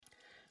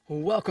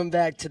Welcome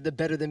back to the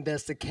Better Than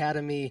Best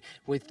Academy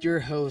with your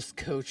host,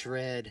 Coach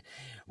Red,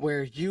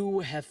 where you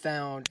have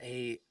found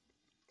a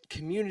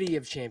community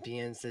of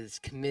champions that is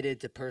committed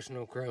to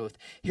personal growth.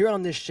 Here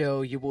on this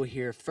show, you will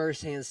hear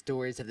firsthand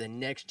stories of the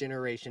next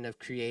generation of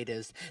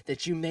creatives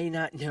that you may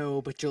not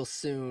know, but you'll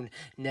soon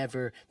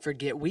never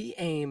forget. We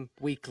aim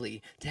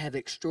weekly to have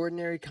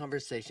extraordinary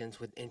conversations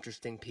with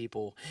interesting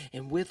people.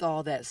 And with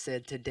all that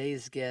said,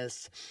 today's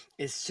guest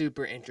is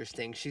super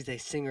interesting. She's a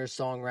singer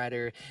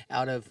songwriter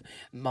out of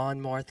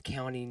Monmouth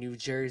County, New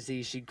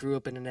Jersey. She grew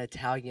up in an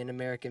Italian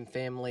American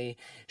family.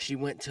 She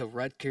went to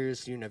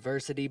Rutgers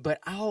University,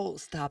 but I'll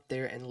stop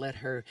there and let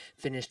her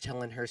finish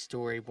telling her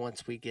story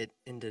once we get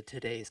into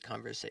today's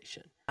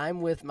conversation.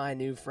 I'm with my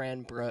new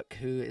friend Brooke,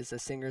 who is a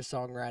singer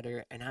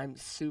songwriter, and I'm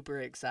super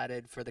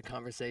excited for the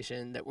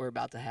conversation that we're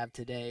about to have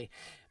today.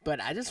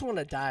 But I just want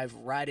to dive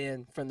right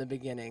in from the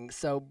beginning.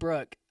 So,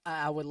 Brooke,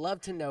 I would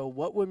love to know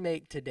what would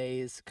make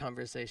today's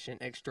conversation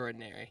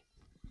extraordinary.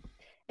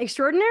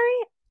 Extraordinary?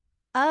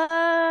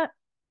 Uh,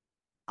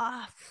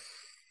 uh,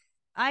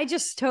 I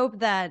just hope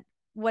that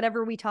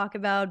whatever we talk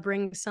about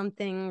brings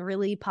something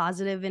really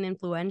positive and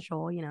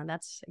influential.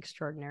 That's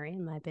extraordinary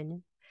in my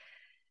opinion.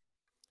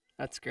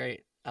 That's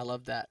great. I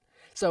love that.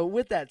 So,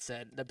 with that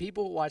said, the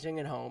people watching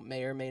at home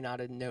may or may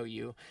not know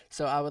you.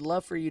 So, I would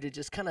love for you to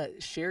just kind of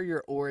share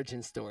your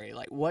origin story.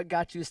 Like, what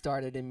got you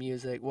started in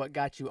music? What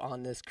got you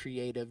on this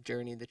creative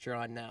journey that you're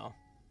on now?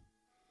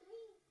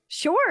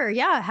 Sure.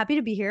 Yeah. Happy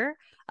to be here.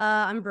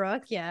 I'm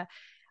Brooke. Yeah.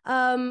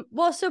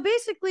 Well, so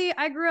basically,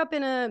 I grew up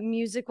in a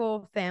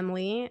musical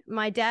family.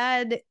 My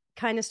dad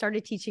kind of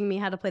started teaching me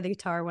how to play the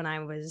guitar when I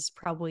was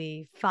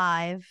probably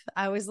 5.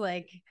 I was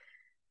like,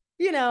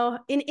 an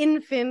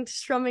infant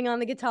strumming on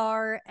the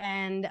guitar,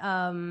 and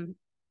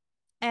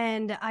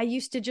I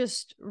used to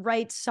just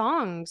write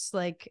songs,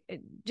 like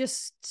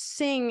just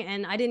sing,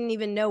 and I didn't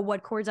even know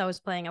what chords I was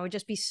playing. I would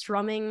just be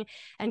strumming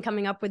and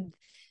coming up with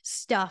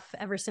stuff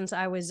ever since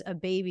I was a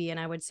baby, and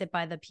I would sit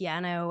by the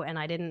piano and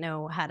I didn't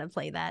know how to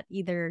play that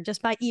either,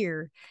 just by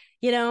ear,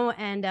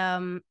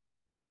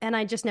 and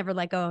I just never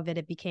let go of it.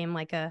 It became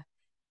like a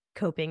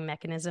coping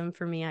mechanism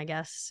for me, I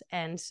guess.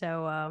 And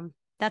so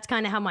that's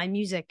kind of how my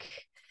music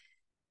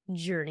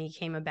journey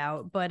came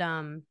about. But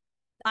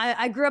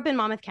I grew up in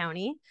Monmouth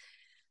County,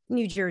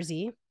 New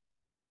Jersey,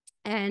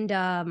 and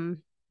I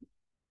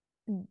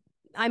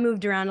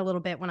moved around a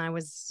little bit when I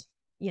was,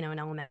 in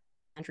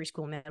elementary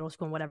school, middle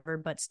school, and whatever,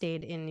 but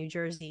stayed in New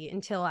Jersey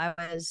until I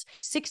was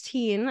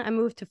 16. I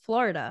moved to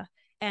Florida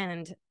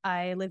and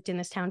I lived in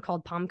this town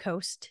called Palm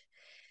Coast.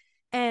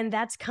 And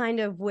that's kind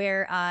of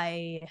where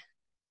I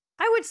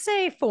would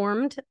say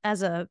formed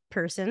as a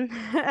person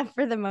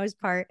for the most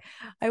part.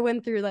 I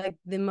went through like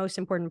the most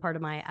important part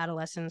of my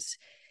adolescence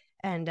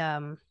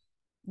and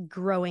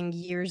growing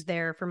years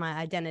there for my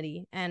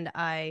identity. And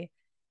I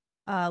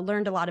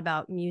learned a lot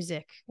about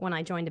music when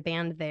I joined a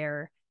band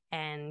there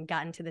and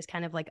got into this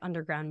kind of like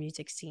underground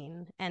music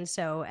scene. And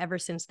so ever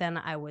since then,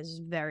 I was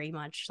very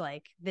much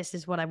like, this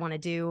is what I want to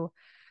do.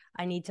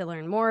 I need to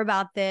learn more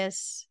about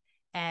this.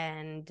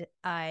 And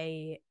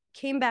I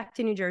came back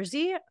to New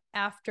Jersey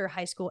after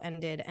high school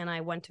ended and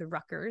I went to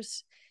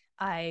Rutgers.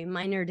 I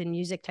minored in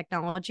music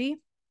technology,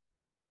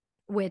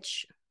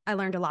 which I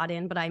learned a lot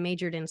in, but I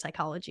majored in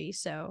psychology.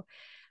 So,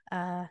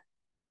 uh,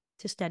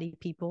 to study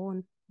people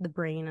and the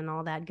brain and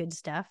all that good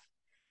stuff.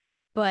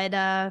 But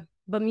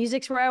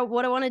music's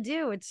what I want to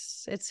do.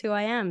 It's who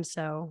I am.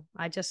 So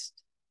I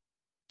just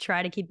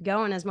try to keep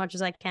going as much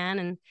as I can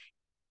and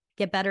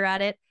get better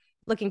at it.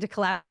 Looking to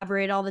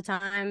collaborate all the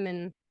time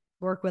and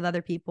work with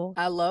other people.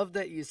 I love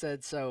that you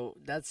said so.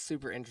 That's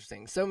super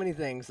interesting. So many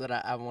things that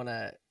I want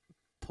to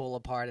pull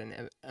apart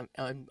and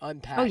Oh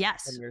unpack from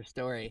yes, your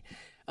story.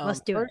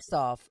 let's do it.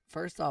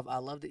 First off, I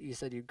love that you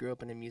said you grew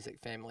up in a music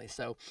family.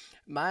 So,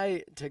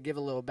 my to give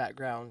a little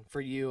background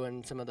for you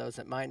and some of those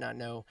that might not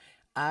know,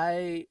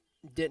 I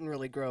didn't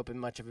really grow up in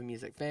much of a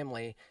music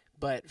family,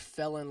 but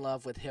fell in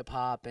love with hip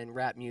hop and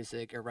rap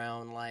music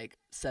around like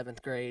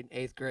seventh grade,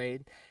 eighth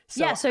grade.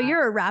 Yeah, So so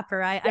you're a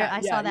rapper. I yeah, I,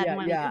 I yeah, saw that yeah, in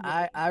one of yeah. your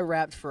videos. I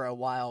rapped for a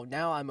while.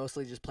 Now I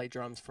mostly just play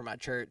drums for my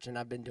church, and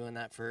I've been doing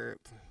that for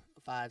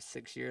 5,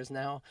 6 years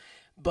now.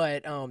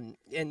 But and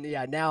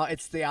yeah, now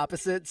it's the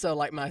opposite. So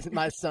like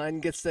my son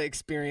gets to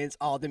experience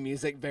all the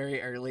music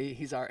very early.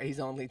 He's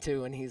only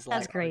 2, and he's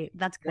That's like already great.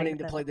 That's great wanting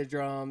to though. play the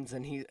drums,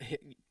 and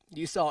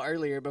you saw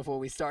earlier before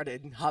we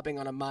started hopping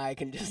on a mic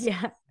and just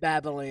Yeah.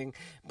 babbling.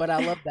 But I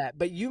love that.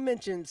 But you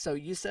mentioned, so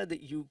you said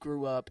that you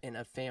grew up in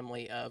a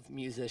family of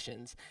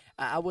musicians.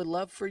 I would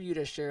love for you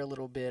to share a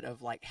little bit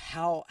of like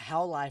how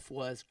life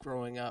was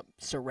growing up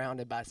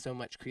surrounded by so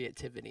much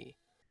creativity.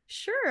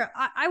 Sure.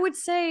 I would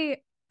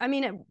say, I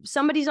mean,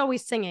 somebody's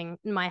always singing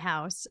in my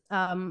house.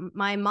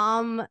 My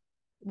mom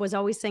was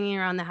always singing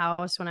around the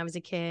house when I was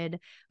a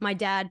kid. My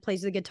dad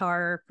plays the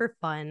guitar for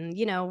fun.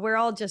 We're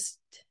all just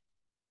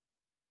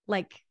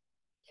like,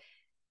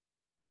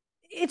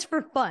 it's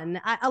for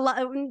fun. A lot,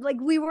 like,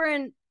 we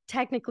weren't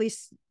technically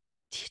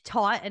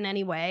taught in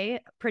any way.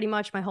 Pretty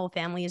much my whole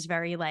family is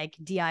very like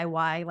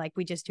DIY, like,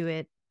 we just do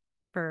it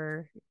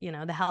for, you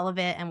know, the hell of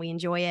it, and we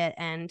enjoy it.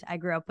 And I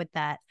grew up with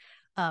that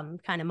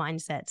kind of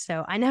mindset.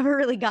 So I never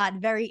really got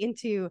very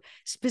into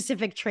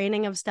specific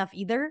training of stuff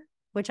either,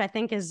 which I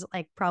think is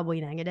like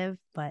probably negative,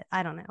 but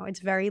I don't know. It's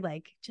very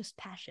like just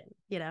passion,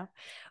 you know.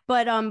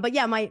 But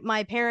yeah,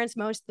 my parents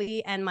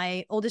mostly, and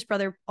my oldest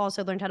brother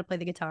also learned how to play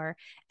the guitar,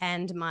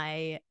 and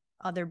my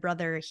other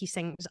brother, he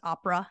sings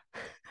opera.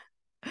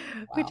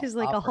 Which Wow, is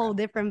like a opera. whole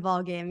different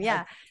ball game.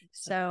 Yeah. That's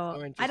So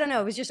so I don't know.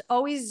 interesting. It was just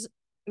always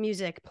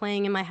music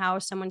playing in my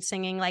house, someone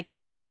singing. Like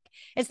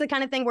it's the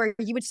kind of thing where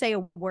you would say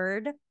a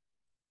word,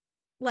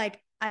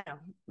 like I don't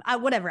know,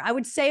 whatever. I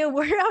would say a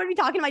word. I would be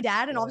talking to my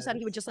dad, and all of a sudden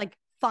he would Yes, just like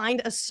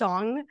find a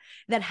song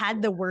that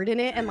had the word in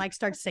it and like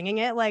start singing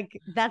it.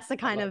 Like that's the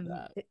I kind love of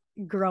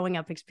that. growing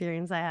up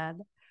experience I had.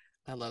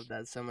 I love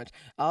that so much.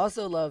 I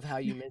also love how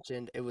you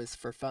mentioned it was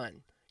for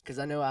fun. Because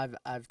I know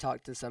I've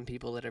talked to some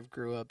people that have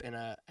grew up in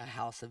a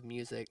house of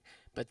music,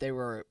 but they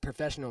were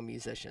professional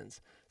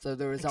musicians. So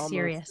there was Like almost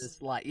serious.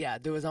 this like yeah,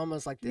 there was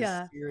almost like this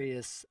Yeah.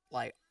 serious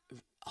like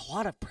a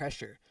lot of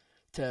pressure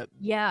to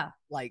Yeah.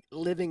 like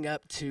living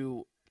up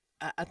to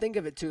I think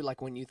of it too like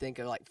when you think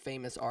of like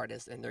famous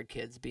artists and their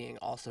kids being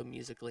also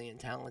musically and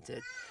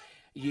talented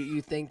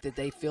you think that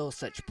they feel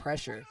such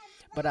pressure,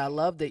 but I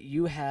love that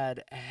you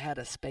had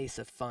a space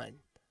of fun,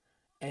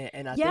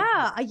 and I think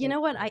Yeah, that's you so know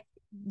what? cool.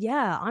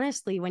 Yeah,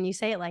 honestly, when you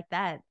say it like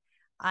that,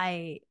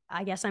 I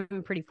guess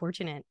I'm pretty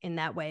fortunate in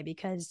that way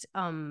because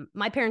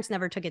my parents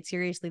never took it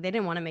seriously. They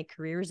didn't want to make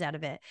careers out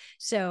of it.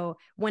 So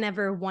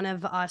whenever one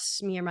of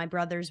us, me or my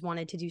brothers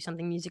wanted to do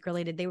something music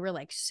related, they were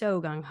like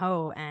so gung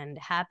ho and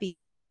happy,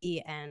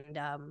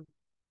 and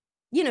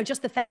you know,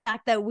 just the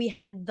fact that we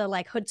had the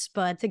like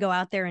chutzpah to go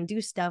out there and do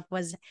stuff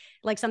was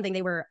like something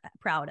they were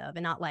proud of,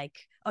 and not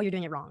like, oh, you're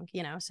doing it wrong,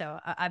 you know. So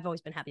I've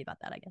always been happy about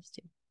that, I guess,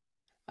 too.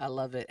 I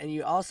love it, and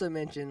you also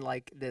mentioned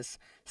like this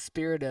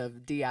spirit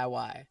of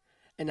DIY,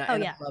 Oh and I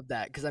yeah. love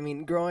that because I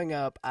mean, growing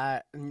up,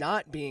 I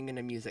not being in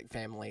a music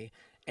family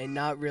and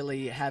not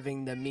really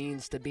having the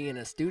means to be in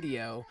a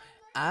studio.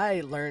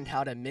 I learned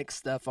how to mix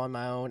stuff on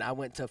my own. I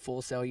went to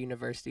Full Sail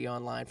University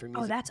online for Oh,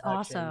 music that's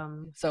production.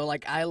 awesome. So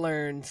like I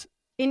learned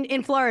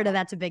In Florida,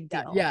 that's a big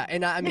yeah, deal. yeah,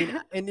 and I mean,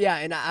 and yeah,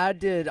 and I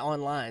did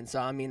online,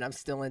 so I mean, I'm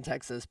still in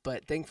Texas,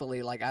 but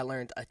thankfully, like, I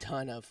learned a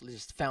ton of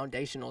just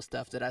foundational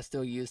stuff that I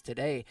still use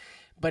today.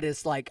 But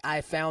it's like I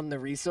found the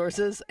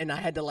resources, and I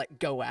had to like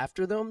go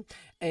after them.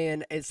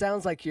 And it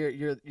sounds like you're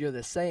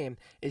the same.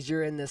 Is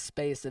you're in this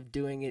space of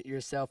doing it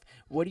yourself.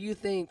 What do you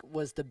think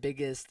was the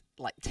biggest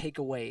like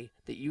takeaway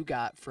that you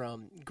got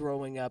from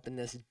growing up in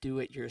this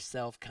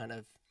do-it-yourself kind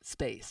of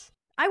space?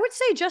 I would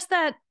say just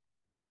that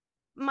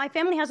my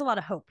family has a lot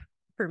of hope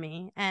for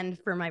me and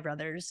for my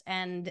brothers,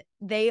 and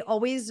they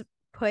always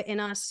put in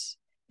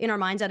our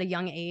minds at a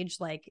young age,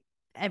 like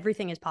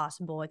everything is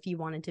possible if you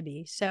wanted to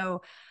be.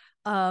 So,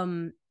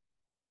 um,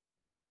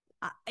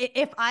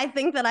 if I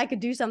think that I could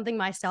do something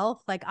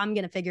myself, like I'm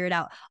gonna figure it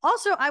out.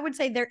 Also, I would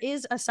say there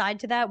is a side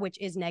to that which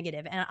is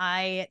negative, and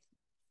I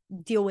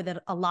deal with it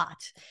a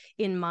lot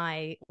in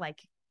my like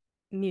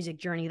music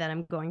journey that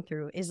I'm going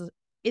through is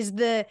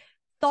the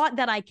thought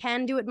that I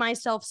can do it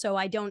myself, so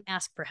I don't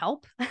ask for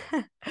help.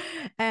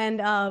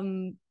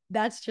 And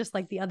that's just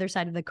like the other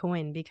side of the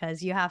coin,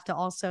 because you have to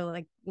also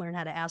like learn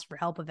how to ask for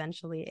help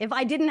eventually. If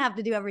I didn't have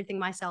to do everything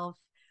myself,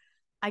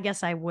 I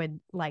guess I would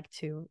like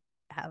to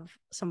have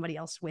somebody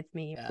else with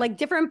me. Yeah. Like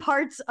different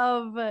parts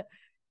of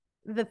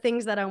the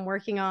things that I'm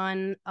working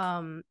on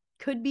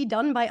could be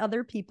done by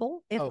other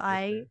people if Oh, for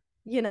I, sure.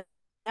 you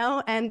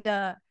know, and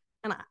I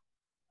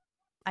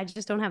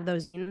just don't have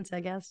those genes,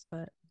 I guess.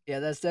 But Yeah,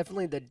 that's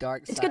definitely the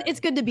dark it's good. side. It's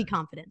good to be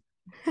confident.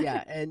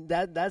 Yeah, and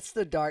that's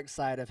the dark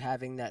side of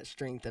having that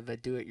strength of a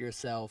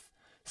do-it-yourself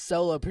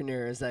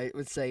solopreneur, as I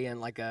would say in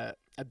like a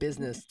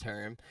business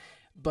term.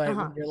 Uh But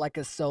huh. when you're like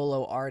a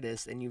solo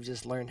artist and you've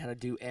just learned how to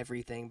do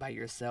everything by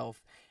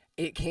yourself,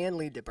 it can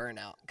lead to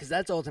burnout. Because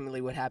that's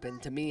ultimately what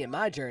happened to me in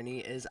my journey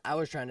is I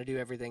was trying to do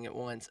everything at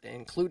once,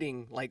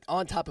 including like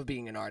on top of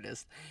being an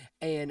artist.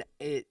 And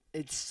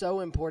it's so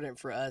important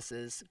for us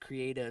as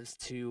creatives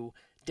to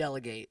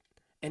delegate,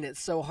 and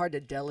it's so hard to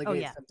Oh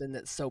delegate yeah. something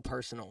that's so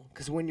personal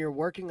because when you're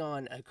working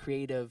on a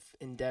creative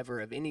endeavor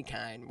of any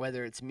kind,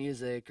 whether it's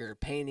music or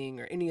painting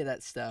or any of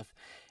that stuff,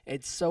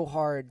 it's so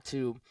hard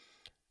to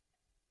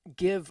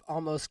give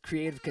almost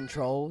creative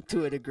control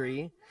to a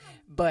degree.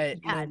 But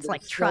Yeah. man, It's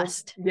like there's so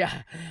trust.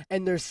 yeah,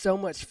 and there's so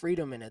much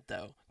freedom in it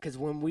though, because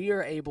when we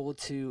are able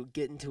to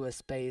get into a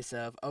space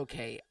of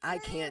okay, I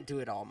can't do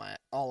it all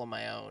on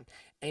my own,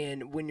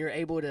 and when you're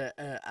able to,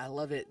 I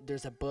love it.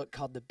 There's a book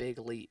called The Big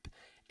Leap,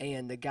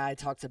 and the guy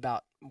talks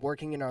about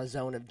working in our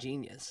zone of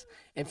genius.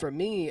 And for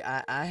me,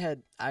 I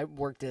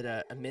worked at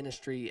a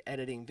ministry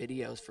editing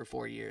videos for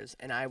 4 years,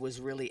 and I was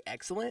really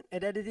excellent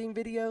at editing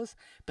videos,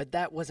 but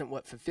that wasn't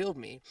what fulfilled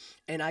me.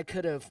 And I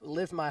could have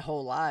lived my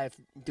whole life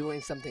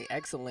doing something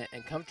excellent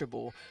and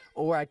comfortable,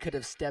 or I could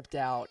have stepped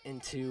out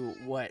into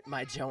what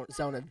my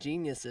zone of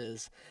genius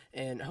is.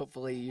 And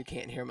hopefully, you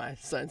can't hear my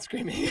son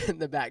screaming in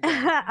the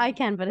background. I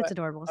can, but it's But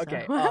adorable. So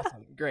okay,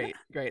 awesome, great,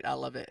 great, I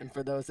love it. And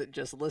for those that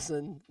just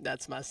listen,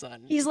 that's my my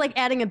son. He's like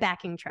adding a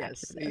backing track to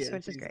Yes, he this, is.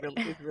 which is great.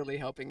 He's really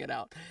helping it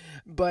out.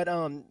 But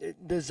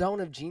the zone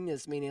of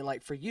genius, meaning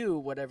like for you,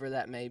 whatever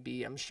that may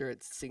be, I'm sure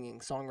it's singing,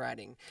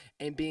 songwriting,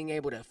 and being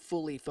able to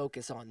fully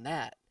focus on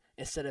that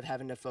instead of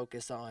having to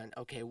focus on,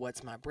 okay,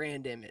 what's my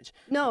brand image?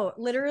 No, What's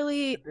the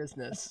literally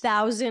business?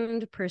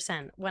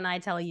 1,000% when I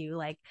tell you,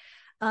 like,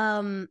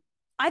 um,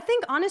 I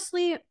think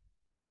honestly,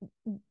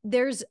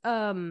 there's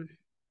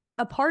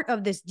a part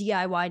of this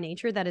DIY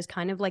nature that is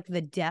kind of like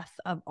the death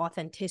of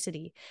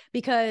authenticity,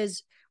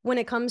 because when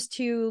it comes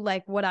to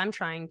like what I'm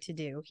trying to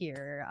do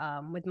here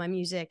with my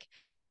music,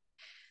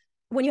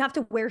 when you have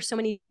to wear so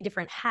many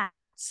different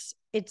hats,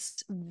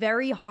 it's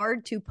very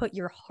hard to put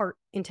your heart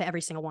into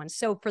every single one.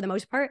 So for the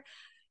most part,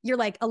 you're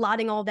like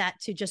allotting all that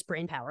to just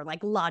brain power,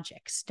 like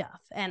logic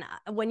stuff. And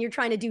when you're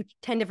trying to do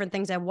 10 different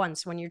things at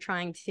once, when you're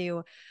trying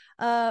to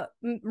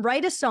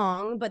write a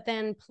song, but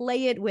then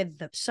play it with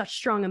such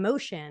strong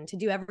emotion to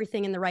do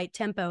everything in the right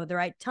tempo, the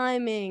right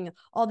timing,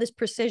 all this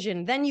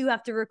precision, then you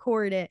have to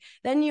record it,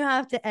 then you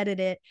have to edit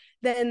it,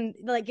 then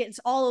like it's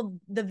all of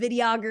the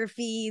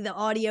videography, the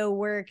audio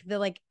work, the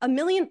like a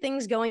million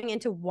things going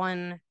into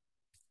one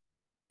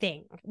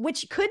thing,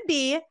 which could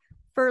be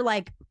for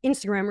like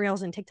Instagram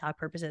reels and TikTok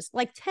purposes,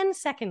 like 10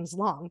 seconds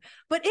long,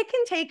 but it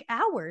can take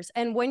hours.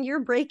 And when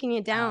you're breaking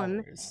it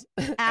down, Hours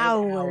and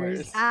hours,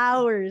 hours.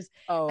 hours.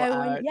 Oh, And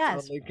when, I yes,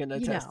 totally can you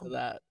attest to know,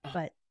 that.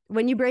 but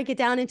when you break it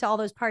down into all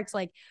those parts,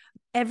 like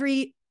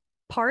every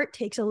part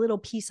takes a little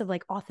piece of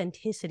like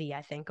authenticity,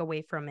 I think,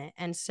 away from it.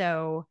 And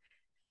so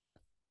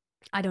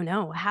I don't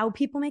know how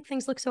people make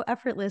things look so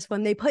effortless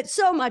when they put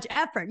so much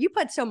effort. You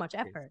put so much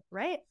effort,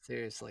 right?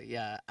 Seriously,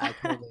 yeah, I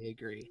totally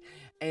agree.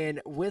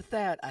 And with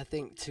that, I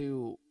think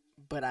too,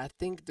 but I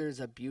think there's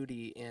a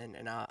beauty in,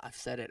 and I've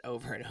said it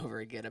over and over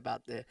again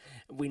about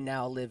we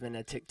now live in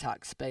a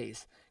TikTok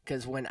space.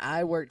 Because when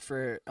I worked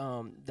for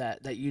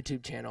that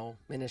YouTube channel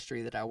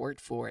ministry that I worked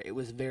for, it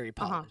was very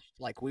Uh-huh. polished.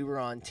 Like we were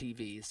on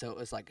TV, so it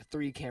was like a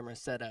 3 camera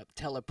setup,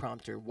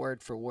 teleprompter,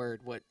 word for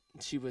word, what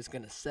she was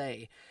gonna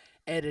say.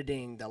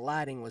 Editing, the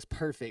lighting was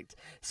perfect.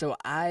 So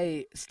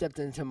I stepped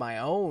into my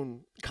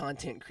own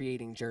content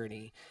creating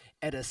journey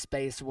at a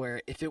space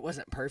where if it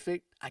wasn't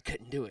perfect, I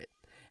couldn't do it.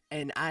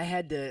 And I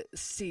had to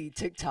see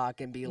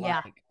TikTok and be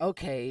Yeah. like,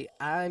 okay,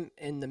 I'm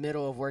in the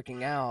middle of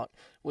working out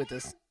with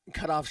this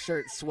cut off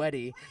shirt,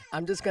 sweaty.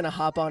 I'm just going to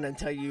hop on and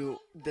tell you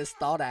this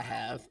thought I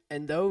have.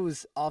 And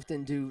those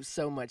often do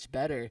so much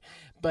better.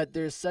 But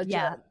there's such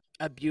Yeah.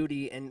 a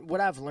beauty. And what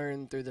I've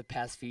learned through the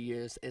past few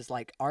years is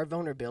like our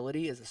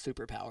vulnerability is a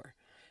superpower,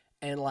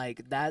 and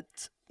like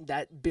that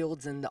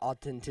builds in the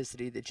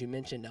authenticity that you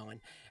mentioned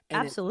on,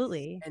 and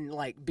Absolutely. and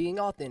like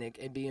being authentic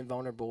and being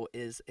vulnerable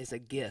is a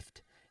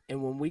gift,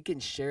 and when we can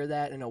share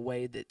that in a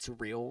way that's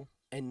real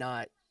and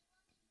not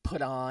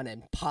put on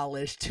and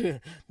polished to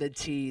the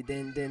T,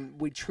 then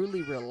we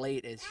truly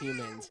relate as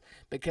humans,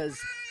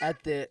 because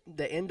at the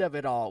end of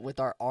it all with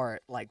our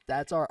art, like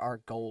that's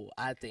our goal.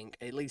 I think,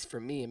 at least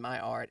for me and my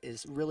art,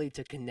 is really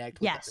to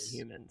connect with other Yes.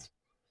 humans.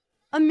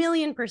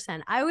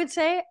 1,000,000%. I would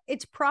say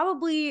it's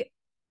probably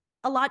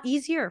a lot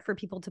easier for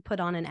people to put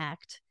on an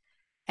act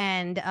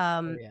and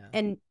Oh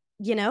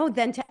yeah.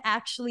 than to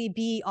actually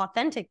be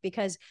authentic,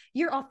 because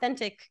you're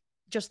authentic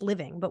just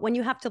living, but when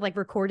you have to like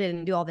record it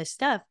and do all this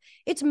stuff,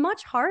 it's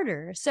much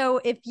harder.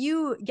 So if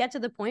you get to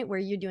the point where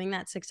you're doing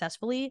that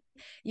successfully,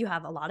 you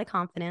have a lot of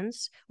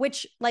confidence,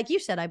 which like you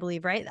said, I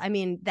believe, right? I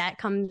mean, that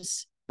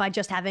comes by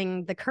just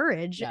having the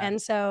courage. Yeah,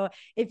 And so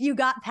if you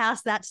got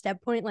past that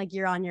step point, like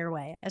you're on your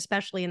way,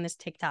 especially in this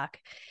TikTok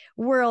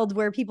world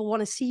where people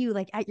want to see you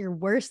like at your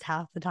worst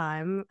half the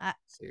time. It's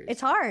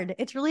seriously. hard.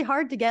 It's really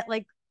hard to get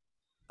like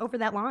over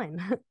that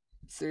line.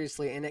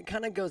 Seriously, and it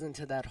kind of goes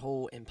into that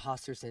whole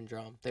imposter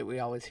syndrome that we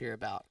always hear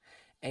about.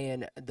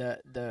 And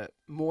the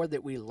more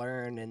that we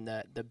learn and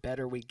the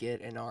better we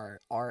get in our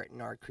art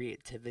and our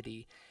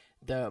creativity,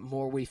 the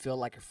more we feel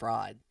like a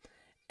fraud.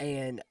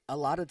 And a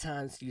lot of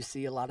times you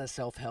see a lot of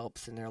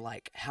self-helps and they're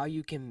like how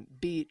you can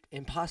beat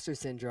imposter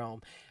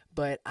syndrome.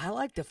 But I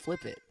like to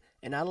flip it.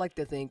 And I like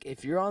to think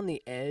if you're on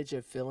the edge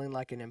of feeling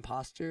like an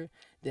imposter,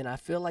 then I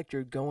feel like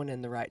you're going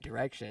in the right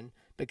direction.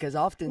 Because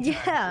oftentimes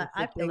Yeah, it's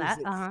the I feel things that.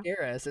 that Uh-huh.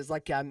 scare us. It's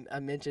like I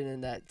mentioned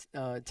in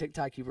that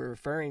TikTok you were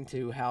referring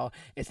to, how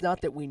it's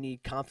not that we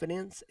need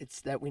confidence,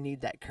 it's that we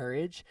need that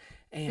courage.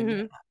 And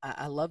man, Hmm.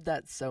 I love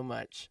that so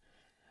much.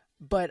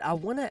 But I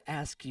want to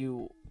ask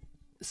you,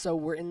 so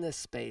we're in this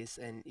space,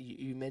 and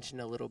you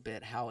mentioned a little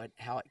bit how it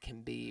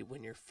can be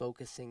when you're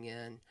focusing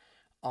in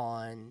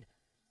on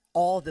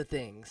all the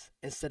things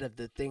instead of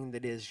the thing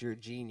that is your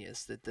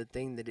genius, that the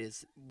thing that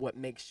is what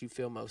makes you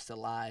feel most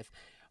alive.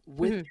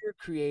 With Hmm. your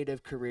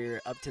creative career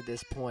up to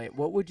this point,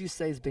 what would you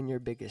say has been your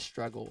biggest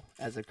struggle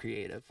as a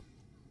creative?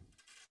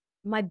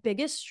 My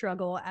biggest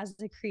struggle as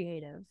a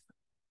creative,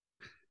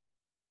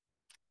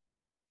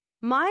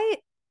 my,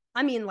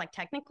 I mean, like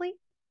technically,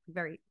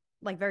 very,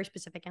 like very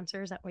specific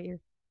answer. Is that what you're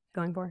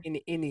going for?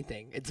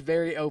 Anything. It's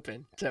very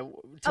open to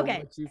Okay.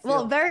 what you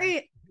Well,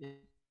 feel.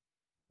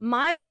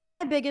 my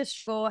biggest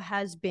struggle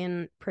has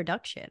been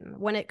production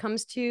when it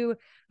comes to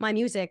my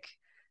music.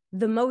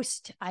 the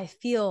most I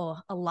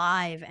feel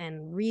alive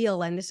and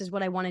real, and this is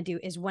what I want to do,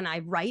 is when I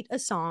write a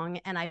song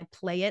and I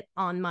play it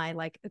on my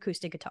like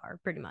acoustic guitar,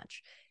 pretty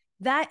much.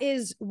 That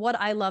is what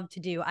I love to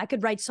do. I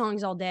could write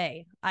songs all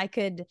day. I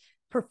could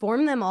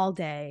perform them all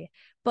day,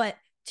 but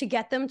to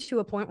get them to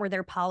a point where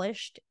they're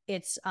polished,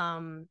 it's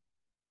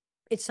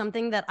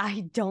something that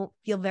I don't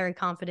feel very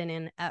confident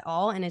in at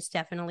all, and it's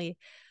definitely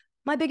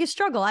my biggest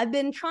struggle. I've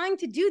been trying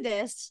to do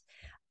this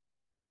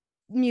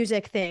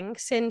music thing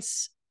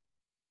since,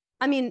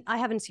 I mean, I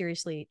haven't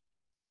seriously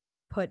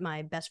put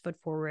my best foot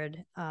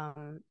forward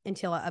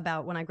until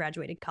about when I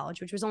graduated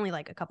college, which was only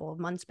like a couple of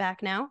months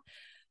back now.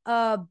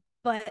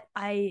 But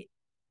I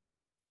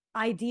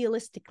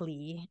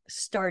idealistically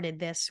started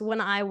this when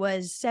I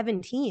was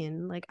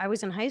 17. Like I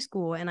was in high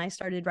school and I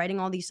started writing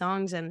all these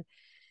songs. And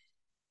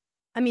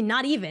I mean,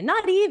 not even,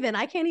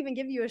 I can't even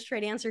give you a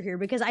straight answer here,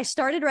 because I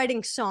started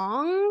writing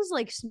songs,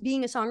 like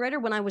being a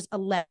songwriter, when I was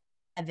 11.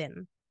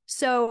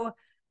 So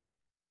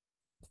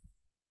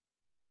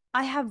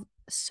I have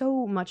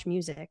so much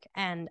music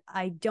and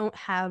I don't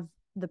have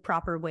the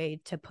proper way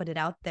to put it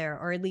out there,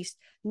 or at least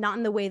not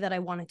in the way that I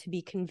want it to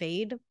be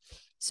conveyed.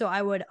 So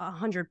I would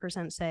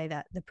 100% say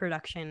that the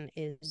production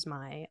is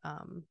my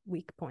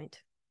weak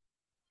point.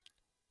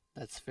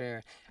 That's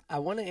fair. I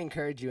want to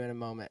encourage you in a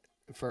moment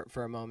for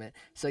a moment.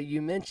 So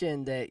you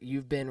mentioned that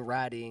you've been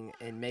writing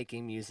and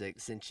making music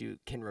since you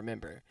can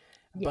remember,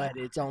 Yeah. but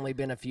it's only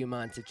been a few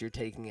months that you're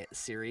taking it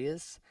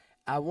serious.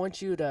 I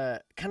want you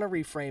to kind of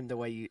reframe the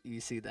way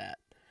you see that.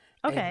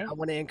 And Okay. I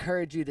want to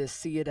encourage you to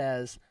see it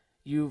as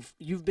you've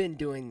been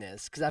doing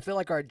this, because I feel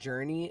like our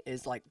journey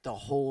is like the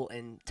whole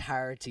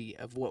entirety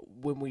of what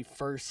when we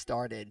first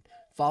started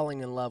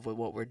falling in love with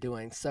what we're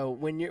doing. So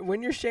when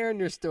you're sharing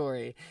your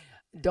story,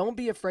 don't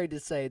be afraid to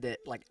say that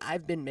like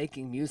I've been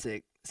making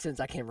music since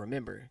I can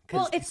remember,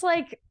 Well, because it's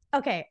like,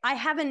 okay, I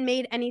haven't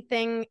made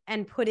anything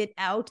and put it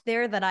out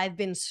there that I've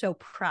been so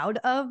proud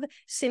of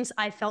since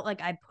I felt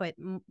like I put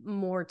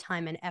more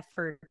time and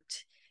effort,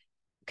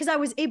 because I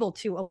was able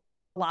to a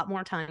lot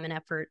more time and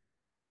effort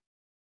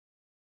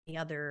the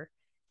other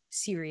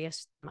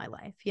serious in my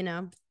life, you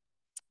know?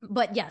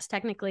 But yes,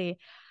 technically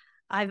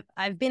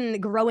I've been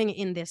growing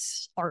in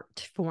this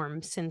art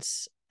form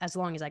since as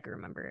long as I can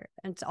remember.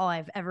 And it's all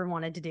I've ever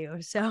wanted to do.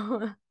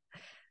 So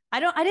I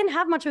didn't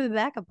have much of a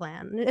backup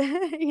plan,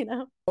 you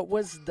know? what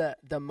was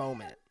the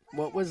moment?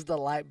 What was the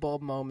light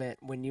bulb moment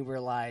when you were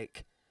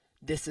like,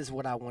 this is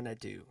what I want to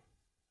do?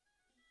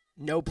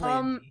 No plan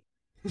Um,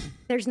 B.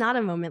 there's not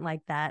a moment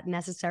like that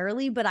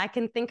necessarily, but I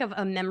can think of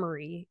a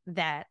memory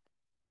that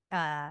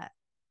uh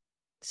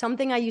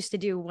something I used to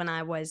do when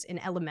I was in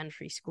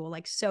elementary school,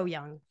 like so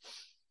young.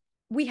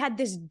 We had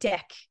this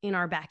deck in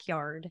our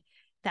backyard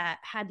that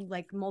had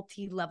like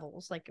multi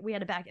levels. Like we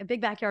had a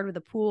big backyard with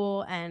a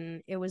pool,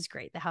 and it was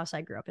great. The house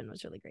I grew up in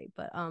was really great.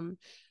 But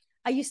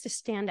I used to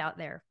stand out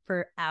there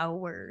for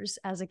hours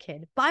as a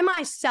kid by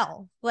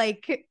myself.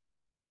 Like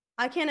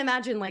I can't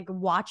imagine like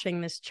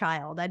watching this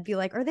child. I'd be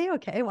like, are they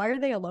okay? Why are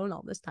they alone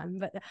all this time?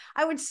 But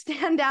I would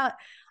stand out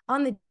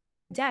on the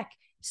deck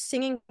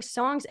singing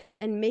songs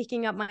and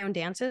making up my own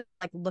dances,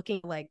 like looking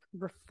like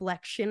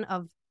reflection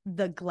of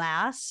the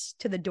glass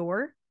to the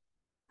door.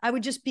 I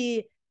would just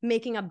be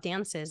making up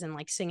dances and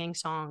like singing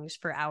songs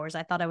for hours.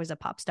 I thought I was a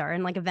pop star.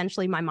 And like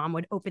eventually my mom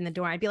would open the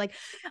door. I'd be like,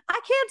 I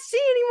can't see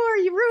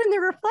anymore. You ruined the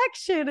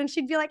reflection. And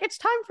she'd be like, it's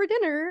time for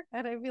dinner.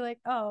 And I'd be like,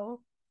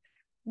 oh,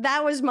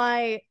 that was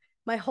my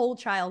whole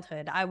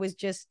childhood. I was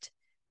just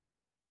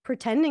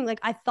pretending, like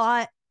I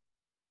thought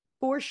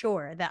for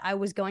sure that I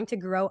was going to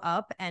grow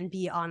up and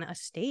be on a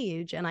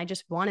stage, and I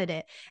just wanted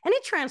it. And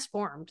it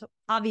transformed,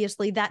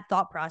 obviously, that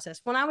thought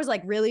process. When I was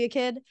like really a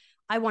kid,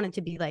 I wanted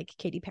to be like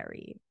Katy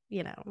Perry,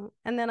 you know.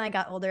 And then I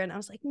got older and I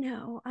was like,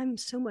 no, I'm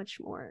so much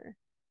more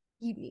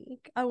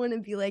unique. I want to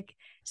be like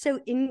so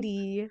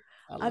indie.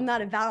 I I'm love not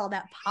that. about all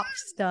that pop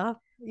stuff,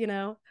 you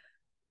know. I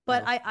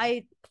But love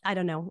I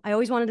don't know. I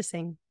always wanted to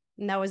sing,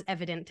 and that was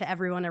evident to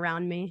everyone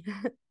around me.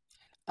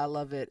 I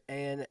love it.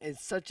 And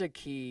it's such a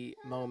key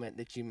moment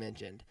that you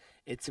mentioned.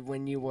 It's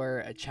when you were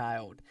a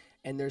child.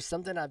 And there's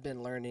something I've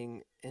been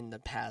learning in the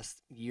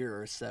past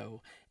year or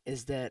so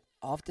is that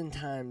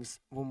oftentimes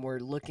when we're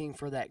looking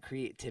for that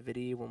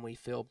creativity, when we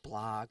feel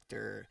blocked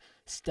or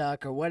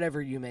stuck or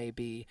whatever you may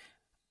be,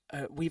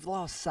 we've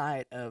lost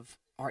sight of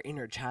our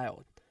inner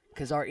child.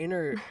 Because our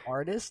inner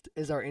artist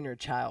is our inner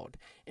child.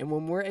 And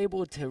when we're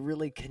able to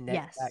really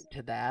connect Yes. back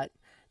to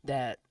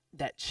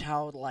that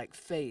childlike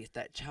faith,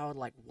 that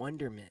childlike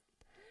wonderment,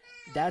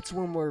 that's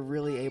when we're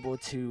really able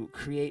to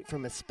create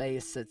from a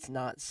space that's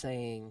not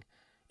saying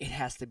it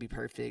has to be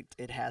perfect,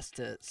 it has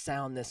to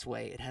sound this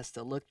way, it has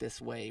to look this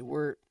way.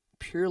 We're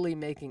purely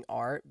making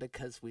art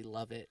because we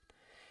love it.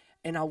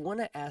 And I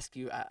want to ask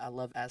you, I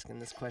love asking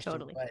this question,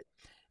 Totally. but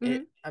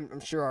Hmm.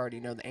 I'm sure I already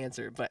know the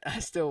answer, but I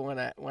still want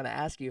to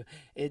ask you.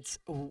 It's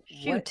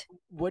Shoot.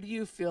 what do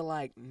you feel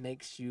like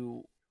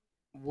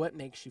what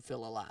makes you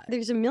feel alive?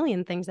 There's a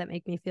million things that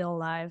make me feel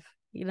alive,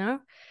 you know?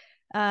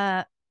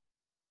 Uh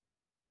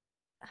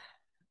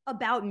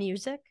about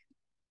music,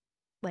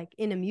 like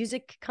in a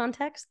music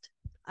context,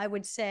 I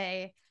would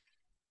say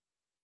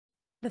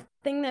the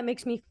thing that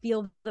makes me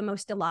feel the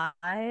most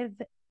alive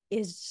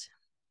is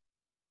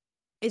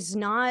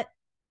not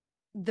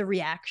the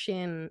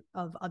reaction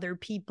of other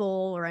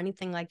people or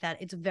anything like that.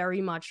 It's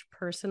very much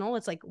personal.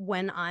 It's like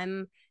when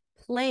I'm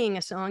playing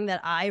a song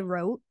that I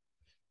wrote,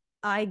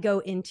 I go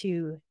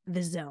into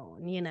the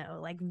zone, you know,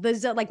 like the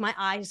zone, like my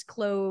eyes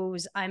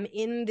close. I'm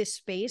in this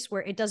space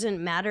where it doesn't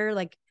matter.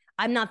 Like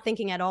I'm not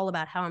thinking at all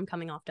about how I'm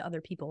coming off to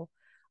other people.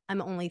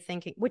 I'm only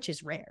thinking, which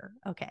is rare.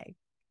 Okay.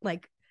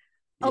 Like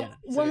Yeah.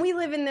 when we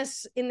live in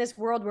this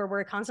world where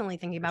we're constantly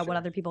thinking about what sure.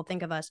 other people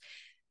think of us,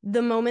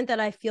 the moment that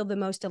I feel the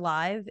most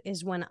alive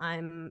is when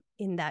I'm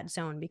in that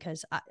zone,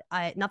 because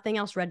I nothing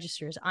else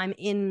registers. I'm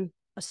in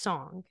a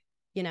song,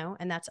 you know,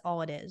 and that's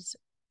all it is.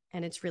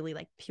 And it's really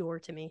like pure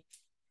to me.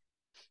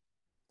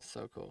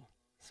 So cool.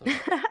 So cool.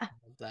 I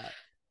love that.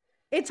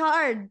 It's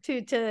hard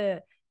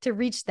to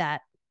reach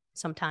that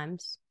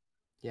sometimes.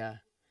 Yeah.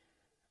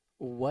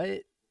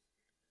 What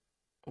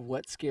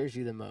scares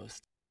you the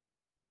most?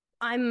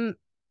 I'm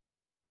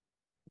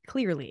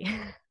clearly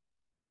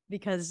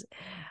because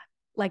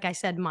like I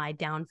said, my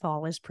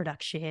downfall is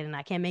production and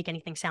I can't make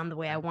anything sound the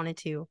way I wanted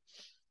to.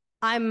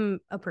 I'm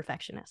a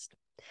perfectionist.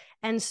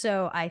 And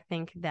so I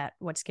think that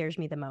what scares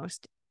me the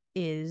most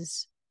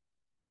is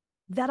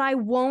that I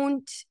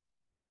won't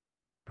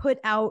put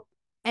out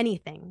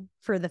anything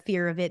for the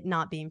fear of it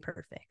not being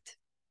perfect.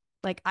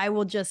 Like I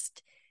will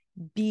just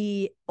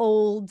be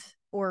old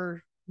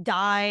or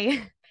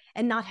die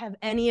and not have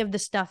any of the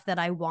stuff that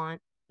I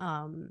want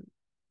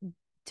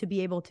to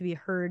be able to be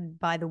heard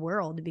by the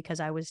world, because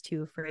I was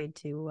too afraid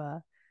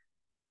to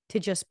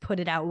just put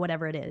it out,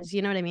 whatever it is.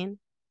 You know what I mean?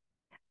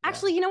 Yeah.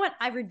 Actually, you know what?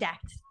 I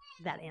redact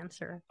that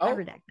answer. I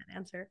redact that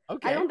answer.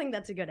 Okay. I don't think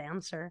that's a good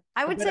answer.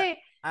 I would But say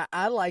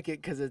I like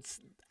it because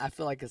I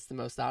feel like it's the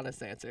most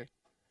honest answer.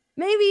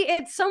 maybe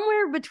it's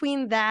somewhere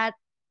between that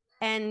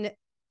and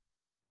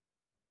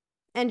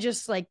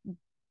just like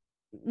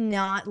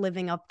not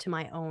living up to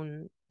my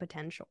own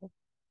potential,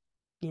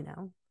 you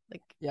know?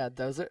 Like Yeah,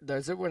 those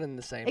are one and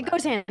the same. it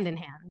goes hand in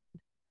hand.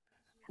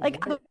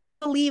 Like I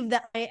believe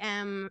that I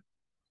am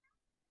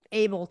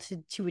able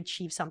to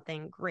achieve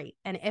something great.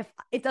 And if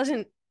it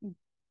doesn't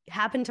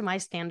happen to my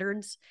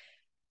standards,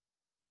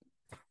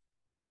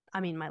 I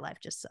mean, my life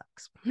just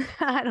sucks.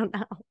 I don't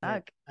know.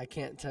 I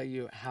can't tell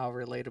you how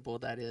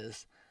relatable that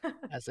is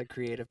as a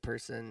creative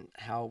person,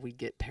 how we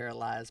get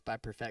paralyzed by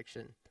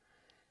perfection.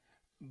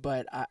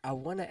 But I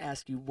want to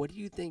ask you, what do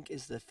you think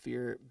is the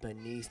fear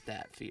beneath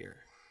that fear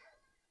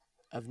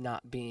of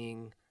not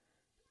being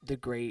the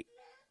great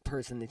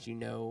person that you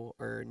know,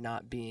 or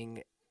not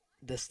being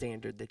the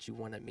standard that you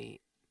want to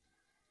meet?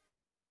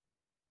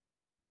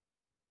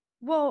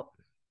 Well,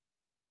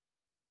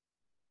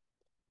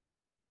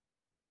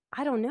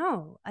 I don't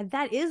know.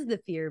 That is the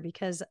fear,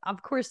 because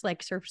of course,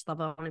 like surface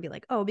level, I want to be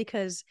like, oh,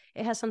 because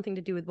it has something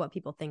to do with what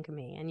people think of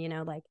me. And, you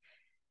know, like,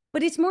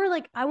 but it's more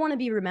like I want to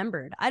be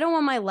remembered. I don't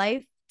want my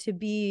life to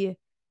be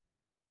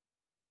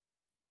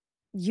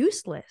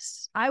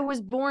useless. I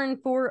was born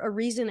for a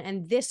reason,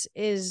 and this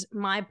is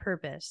my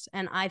purpose.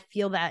 And I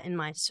feel that in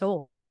my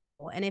soul.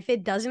 And if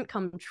it doesn't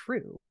come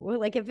true, or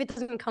like if it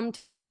doesn't come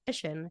to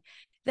fruition,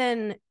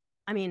 then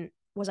I mean,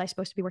 was I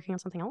supposed to be working on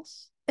something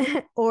else?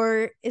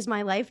 Or is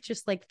my life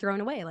just like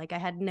thrown away? Like I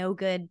had no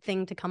good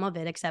thing to come of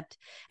it except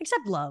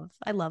love.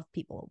 I love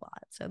people a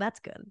lot. So that's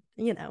good,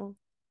 you know,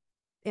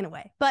 in a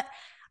way. But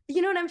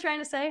you know what I'm trying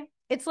to say?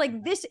 It's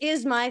like this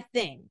is my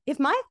thing. If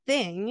my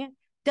thing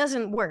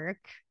doesn't work,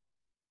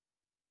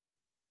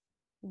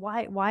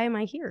 why am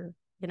I here?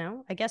 You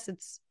know? I guess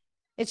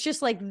it's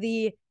just like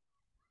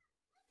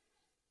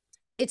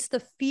it's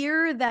the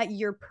fear that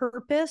your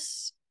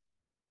purpose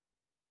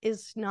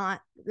is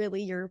not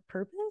really your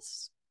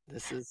purpose.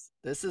 This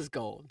is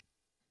gold.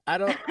 I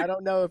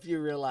don't know if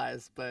you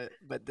realize, but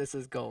this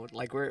is gold.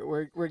 Like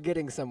we're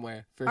getting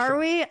somewhere for Are sure.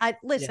 we? I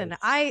listen,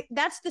 Yes.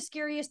 that's the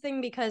scariest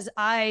thing, because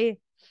I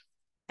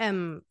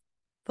am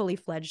fully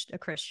fledged a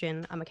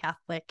Christian. I'm a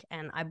Catholic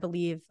and I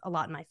believe a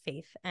lot in my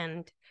faith,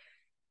 and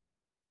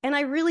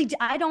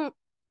I don't,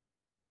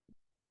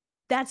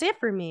 that's it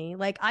for me.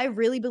 Like I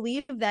really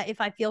believe that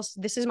if I feel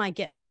this is my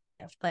gift,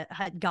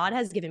 that God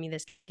has given me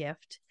this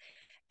gift,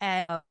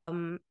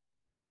 and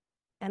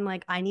and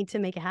like I need to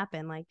make it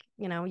happen. Like,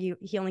 you know,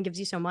 he only gives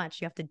you so much.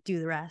 You have to do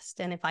the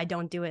rest. And if I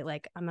don't do it,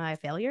 like, am I a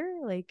failure?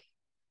 Like,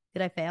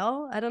 did I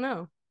fail? I don't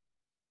know.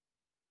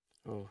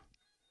 Oh,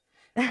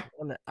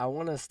 I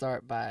want to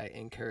start by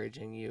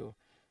encouraging you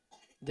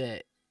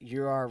that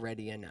you're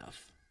already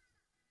enough.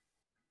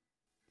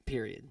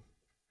 Period.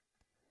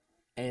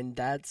 And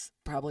that's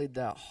probably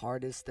the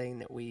hardest thing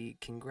that we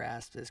can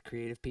grasp as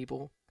creative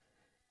people,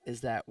 is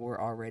that we're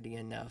already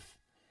enough.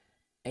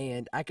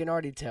 And I can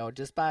already tell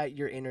just by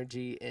your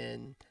energy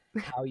and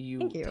how Thank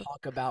you you.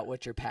 talk about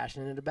what you're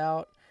passionate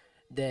about,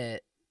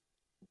 that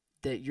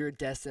you're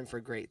destined for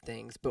great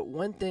things. But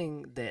one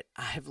thing that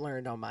I've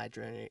learned on my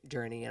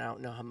journey, and I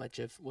don't know how much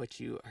of what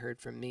you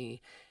heard from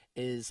me,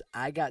 is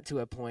I got to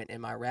a point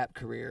in my rap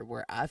career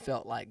where I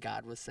felt like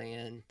God was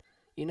saying,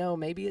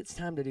 maybe it's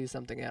time to do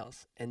something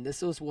else. And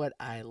this was what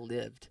I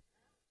lived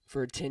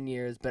for 10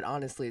 years. But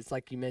honestly, it's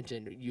like you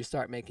mentioned, you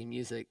start making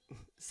music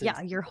since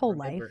Yeah, you your can whole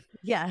life. remember.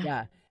 Yeah.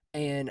 Yeah.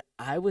 And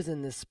I was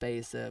in this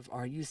space of,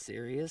 are you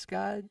serious,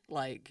 God?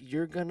 Like,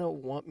 you're gonna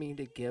want me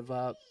to give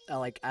up?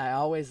 Like, I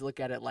always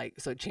look at it like,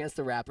 so Chance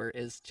the Rapper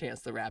is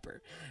Chance the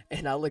Rapper.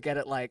 And I look at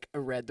it like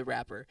a Red the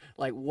Rapper.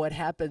 Like, what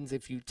happens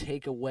if you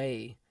take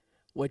away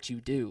what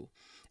you do?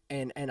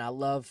 And I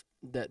love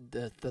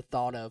the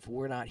thought of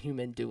we're not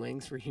human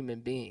doings, we're human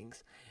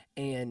beings.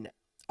 And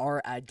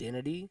our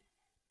identity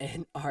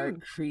and our Hmm.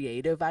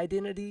 creative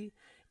identity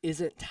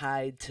isn't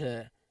tied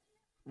to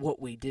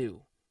what we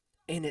do.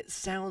 And it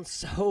sounds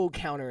so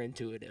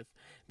counterintuitive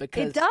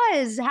It because,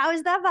 does. How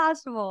is that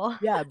possible?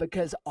 yeah,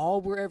 because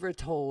all we're ever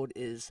told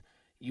is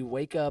you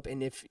wake up,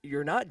 and if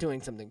you're not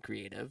doing something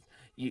creative,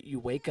 you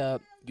wake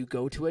up, you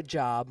go to a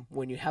job,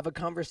 when you have a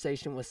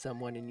conversation with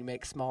someone and you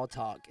make small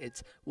talk,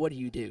 it's what do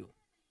you do?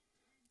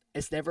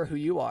 It's never who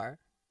you are,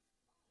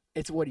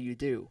 it's what do you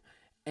do?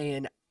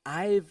 And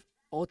I've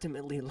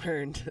ultimately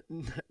learned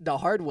the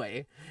hard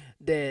way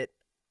that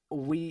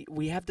we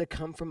have to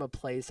come from a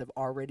place of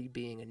already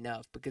being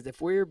enough, because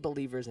if we're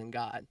believers in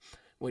God,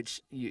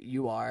 which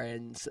you are,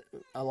 and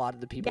a lot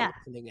of the people Yeah.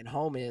 listening at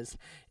home is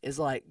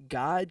like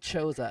God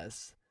chose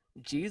us.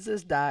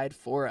 Jesus died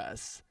for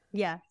us.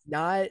 Yeah.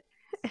 Not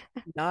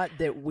not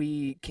that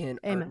we can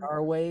earn Amen.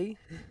 our way,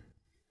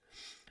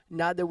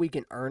 not that we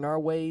can earn our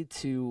way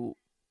to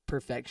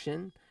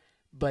perfection,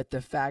 but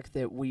the fact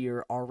that we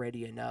are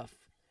already enough.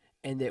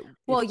 And that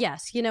Well, if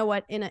yes, you know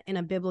what? In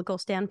a biblical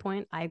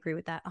standpoint, I agree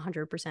with that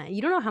 100%.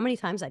 You don't know how many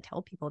times I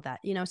tell people that.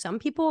 Some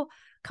people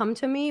come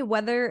to me,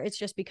 whether it's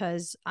just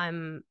because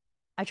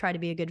I try to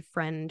be a good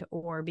friend,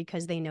 or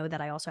because they know that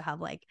I also have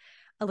like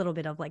a little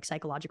bit of like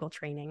psychological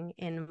training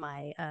in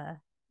my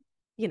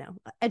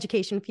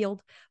education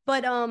field.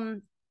 But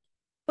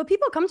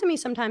people come to me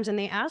sometimes and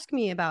they ask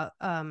me about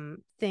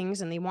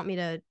things, and they want me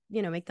to,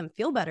 make them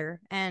feel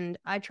better. And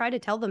I try to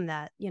tell them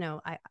that,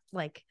 I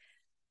like,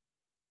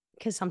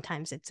 because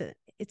sometimes it's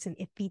an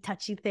iffy,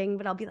 touchy thing,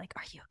 but I'll be like,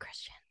 "Are you a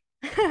Christian?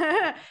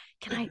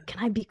 Can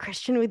I be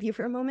Christian with you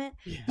for a moment?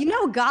 yeah,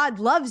 God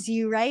loves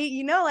you, right?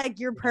 Like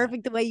you're yeah,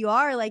 perfect the way you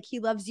are. Like He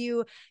loves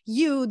you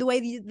the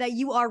way that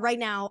you are right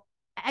now,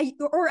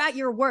 or at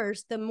your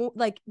worst, the more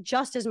like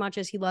just as much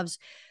as He loves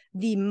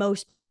the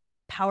most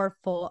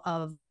powerful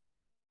of.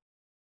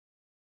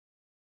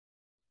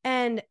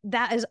 And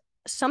that is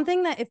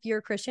something that if you're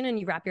a Christian and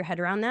you wrap your head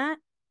around that,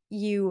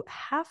 you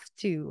have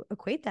to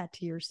equate that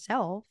to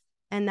yourself.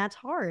 And that's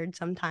hard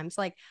sometimes.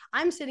 Like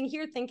I'm sitting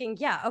here thinking,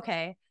 yeah,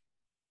 okay,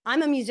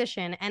 I'm a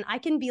musician and I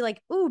can be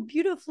like, oh,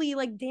 beautifully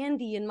like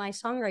dandy in my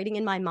songwriting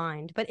in my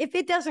mind. But if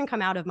it doesn't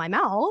come out of my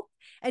mouth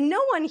and no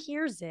one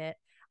hears it,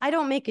 I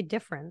don't make a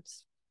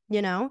difference,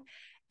 you know?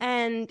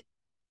 And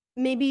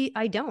maybe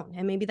I don't.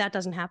 And maybe that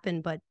doesn't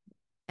happen, but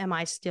am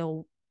I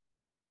still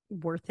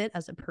worth it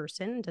as a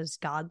person? Does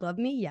God love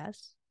me?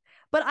 Yes.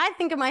 But I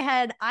think in my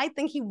head, I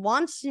think He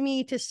wants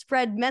me to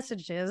spread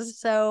messages.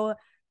 So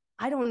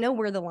I don't know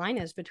where the line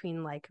is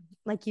between like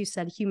you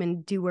said,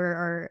 human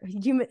doer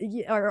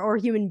or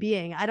human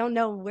being. I don't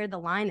know where the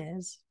line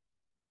is,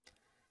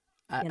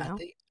 I, you I know?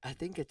 think I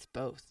think it's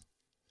both,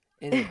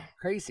 and it's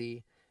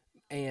crazy.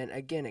 And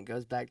again, it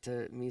goes back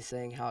to me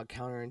saying how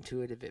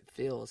counterintuitive it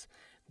feels.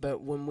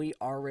 But when we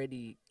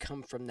already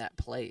come from that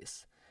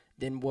place,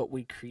 then what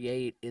we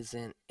create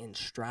isn't in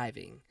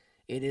striving.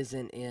 It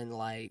isn't in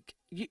like,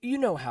 you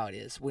know how it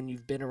is when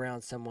you've been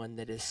around someone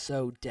that is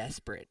so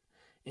desperate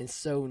and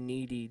so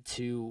needy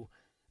to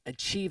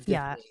achieve the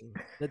Yeah. thing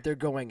that they're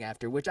going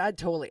after, which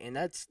and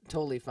that's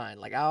totally fine.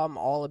 Like, I'm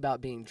all about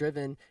being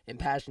driven and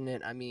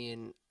passionate. I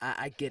mean,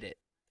 I get it.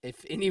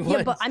 If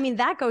Yeah, but anyone's, I mean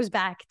that goes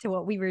back to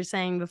what we were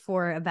saying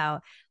before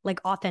about like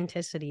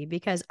authenticity,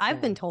 because I've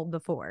yeah, been told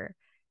before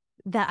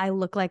that I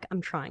look like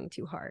I'm trying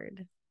too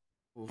hard.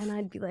 And oof,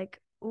 I'd be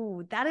like,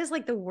 "Ooh, that is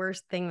like the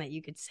worst thing that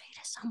you could say to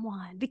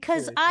someone,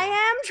 because I seriously.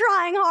 am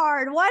trying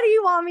hard. What do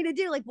you want me to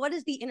do? Like, what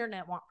does the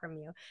internet want from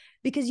you?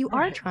 Because you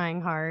are Right.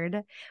 trying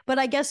hard." But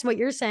I guess what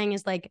you're saying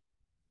is like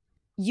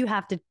you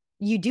have to,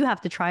 you do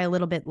have to try a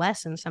little bit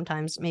less, and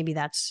sometimes maybe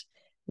that's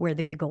where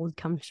the gold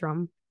comes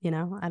from. I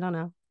don't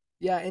know.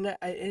 Yeah, and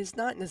it's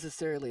not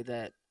necessarily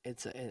that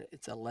it's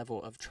a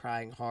level of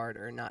trying hard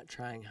or not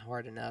trying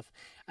hard enough.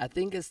 I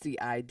think it's the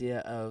idea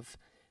of,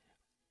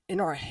 in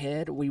our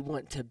head we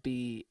want to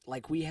be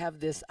like, we have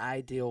this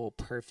ideal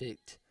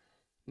perfect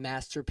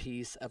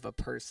masterpiece of a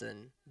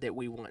person that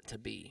we want to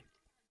be,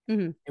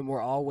 Mm-hmm. and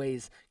we're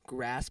always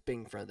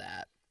grasping for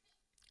that.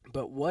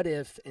 But what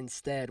if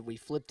instead we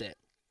flipped it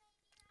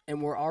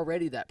and we're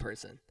already that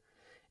person?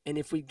 And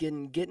if we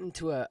can get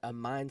into a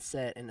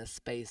mindset and a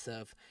space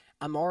of,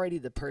 I'm already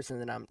the person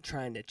that I'm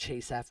trying to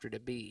chase after to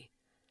be,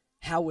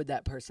 how would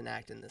that person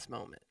act in this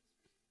moment?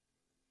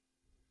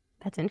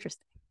 That's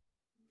interesting.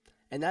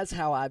 And that's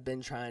how I've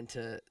been trying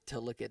to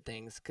look at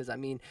things, because I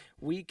mean,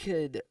 we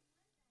could,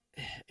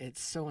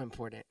 it's so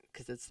important,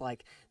 because it's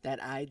like that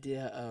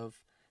idea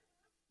of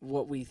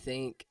what we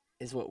think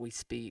is what we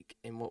speak,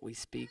 and what we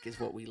speak is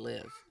what we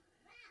live.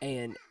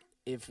 And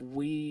if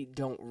we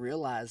don't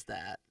realize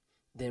that,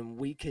 then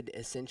we could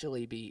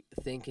essentially be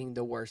thinking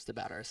the worst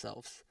about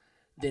ourselves,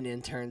 then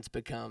in turns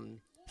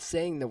become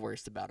saying the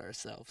worst about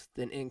ourselves,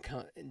 then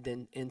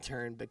in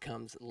turn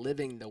becomes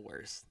living the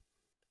worst.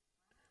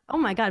 Oh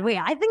my God. Wait,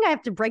 I think I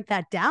have to break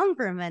that down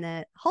for a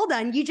minute. Hold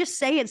on. You just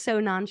say it so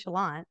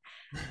nonchalant.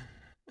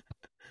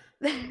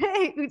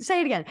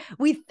 Say it again.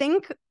 We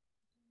think.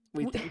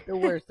 We think the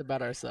worst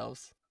about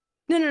ourselves.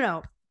 No, no,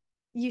 no.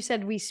 You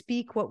said we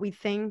speak what we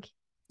think.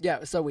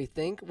 Yeah, so we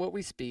think what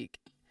we speak,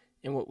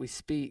 and what we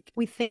speak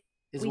We think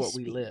is we what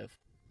we speak. live.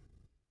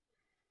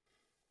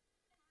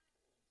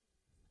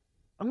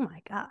 Oh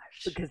my gosh.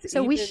 Because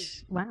So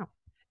wow.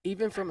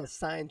 even from a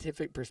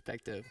scientific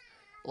perspective,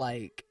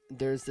 like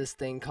there's this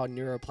thing called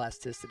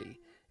neuroplasticity.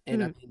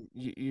 And I Mhm. mean,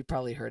 you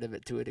probably heard of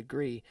it to a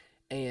degree.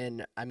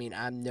 And I mean,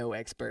 I'm no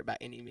expert by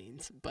any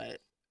means, but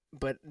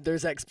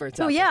there's experts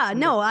Oh out there. yeah,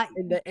 no, I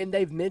And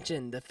they've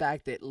mentioned the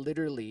fact that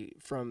literally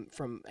from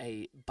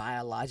a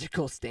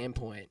biological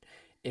standpoint,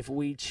 if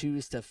we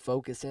choose to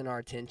focus in our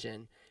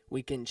attention,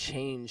 we can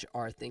change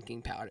our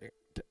thinking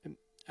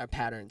our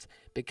patterns,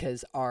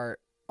 because our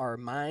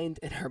mind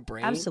and our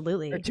brain are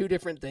absolutely. two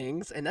different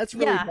things, and that's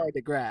really Yeah. hard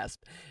to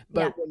grasp. Yeah.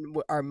 But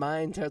when our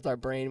mind tells our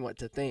brain what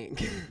to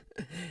think,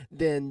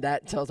 then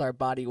that tells our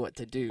body what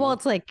to Well, do.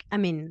 it's like, I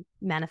mean,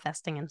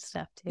 manifesting and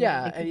stuff too.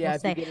 Yeah, Like and people yeah, if you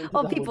say, get into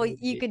oh, the whole people, new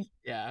you could, age,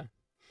 yeah,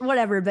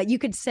 whatever, but you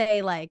could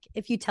say, like,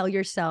 if you tell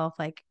yourself,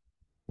 like,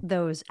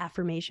 those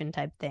affirmation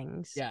type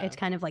things, yeah, it's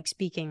kind of like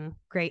speaking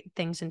great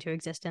things into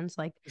existence.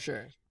 Like, for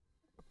sure.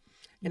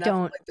 And I feel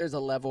don't, like there's a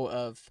level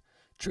of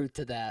truth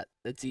to that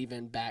that's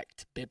even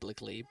backed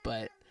biblically,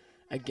 but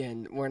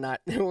again, we're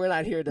not we're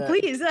not here to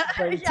please,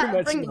 bring too yeah,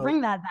 much smoke.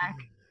 bring that back.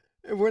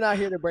 We're not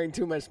here to bring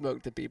too much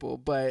smoke to people,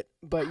 but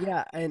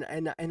yeah,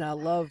 and I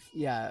love,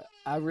 yeah,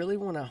 I really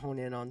want to hone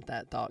in on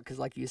that thought, because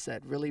like you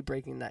said, really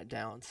breaking that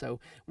down. So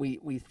we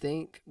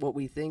think what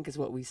we think is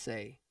what we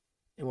say,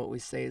 and what we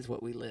say is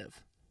what we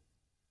live.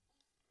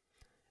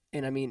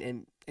 And I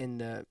mean, in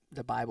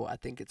the Bible, I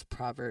think it's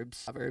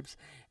Proverbs,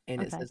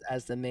 and it Okay. says,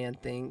 "As the man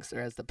thinks, or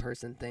as the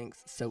person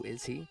thinks, so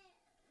is he."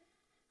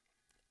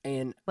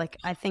 And Like,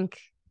 I think,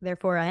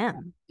 therefore I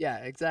am. yeah,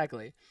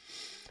 exactly.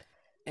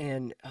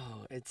 And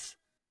oh, it's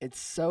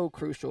so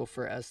crucial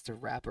for us to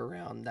wrap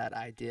around that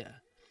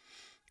idea,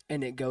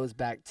 and it goes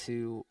back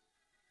to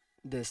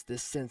this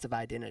sense of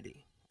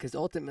identity, because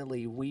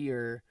ultimately we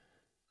are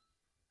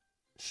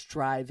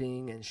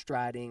striving and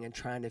striding and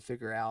trying to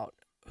figure out,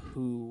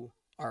 who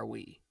are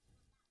we.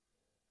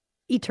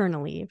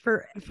 Eternally,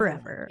 Yeah,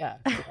 forever. yeah,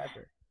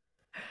 forever.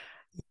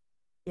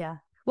 Yeah.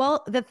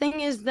 Well, the thing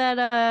is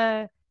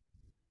that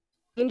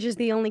change is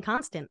the only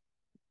constant.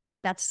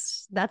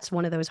 That's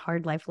one of those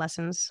hard life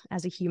lessons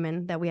as a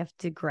human that we have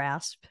to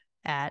grasp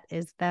at,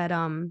 is that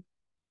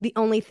the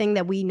only thing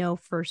that we know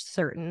for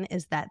certain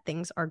is that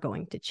things are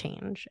going to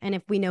change. And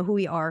if we know who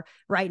we are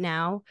right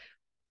now,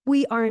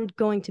 we aren't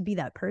going to be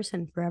that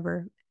person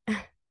forever.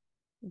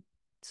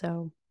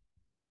 So,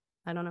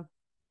 I don't know.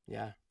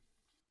 Yeah,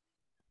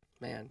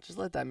 man, just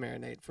let that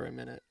marinate for a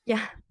minute.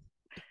 Yeah.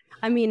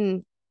 I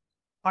mean,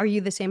 are you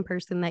the same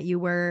person that you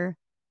were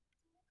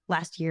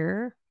last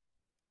year?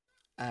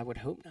 I would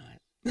hope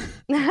not.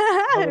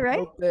 I would Right?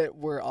 hope that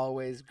we're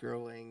always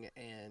growing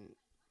and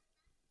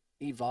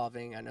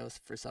evolving. I know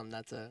for some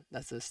that's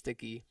a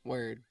sticky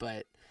word,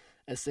 but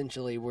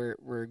essentially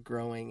we're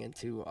growing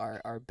into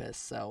our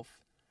best self.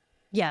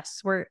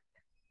 Yes, we're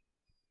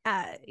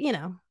you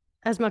know,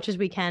 as much as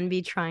we can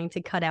be trying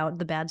to cut out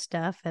the bad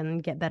stuff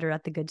and get better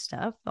at the good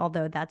stuff,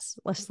 although that's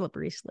a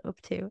slippery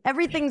slope too.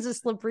 Everything's a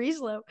slippery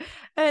slope.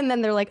 And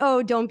then they're like,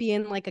 oh, don't be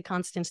in like a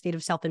constant state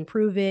of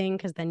self-improving,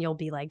 because then you'll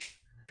be like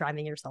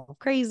driving yourself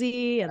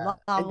crazy and blah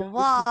blah And blah don't be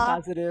too blah.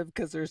 positive,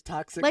 because there's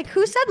toxic Like,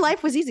 who said positivity.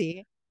 life was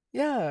easy?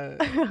 Yeah,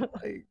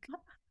 like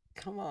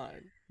come on.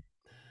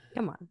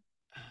 Come on.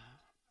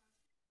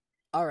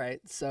 All right,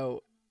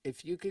 so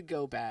if you could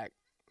go back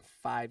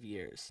 5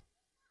 years,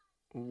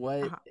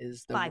 what Uh-huh.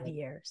 is the Five one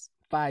years.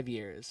 5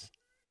 years?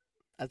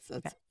 Okay.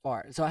 That's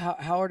far. So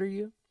how old are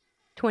you?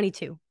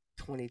 22.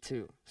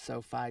 22.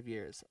 So 5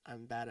 years.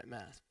 I'm bad at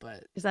math,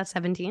 but Is that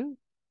 17?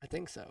 I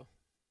think so.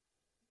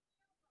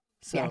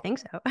 Yeah, I So think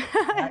so.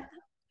 back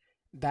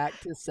back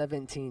to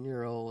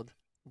 17-year-old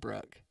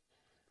Brooke.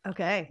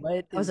 Okay.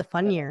 What That was is a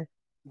fun year.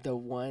 the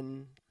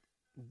one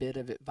bit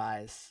of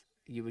advice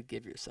you would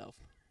give yourself?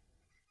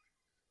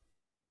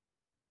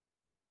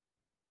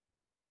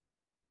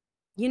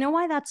 You know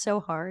why that's so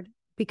hard?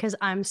 Because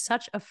I'm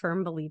such a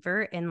firm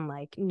believer in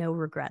like no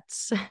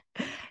regrets.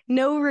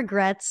 No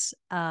regrets.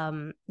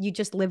 You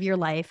just live your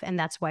life, and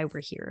that's why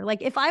we're here.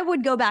 Like, if I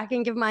would go back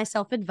and give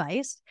myself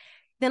advice,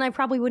 then I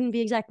probably wouldn't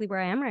be exactly where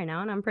I am right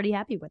now, and I'm pretty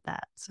happy with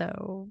that.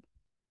 So,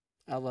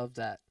 I love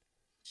that.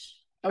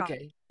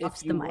 Okay,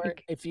 props the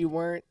mic. if you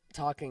weren't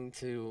talking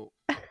to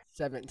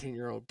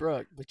 17-year-old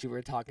Brooke, but you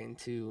were talking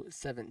to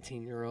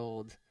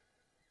 17-year-old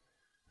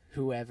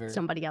whoever,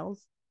 Somebody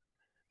else.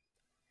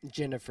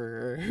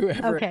 Jennifer or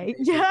whoever it Okay. may be,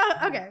 Yeah.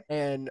 Okay.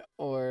 and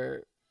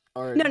or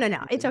No, no,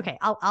 no. It's okay.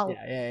 yeah,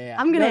 yeah, yeah.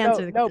 I'm gonna No, no,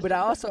 answer the no. But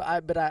I question.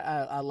 also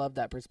I love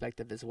that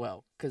perspective as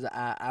well, because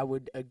I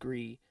would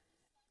agree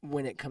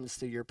when it comes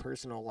to your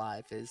personal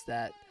life is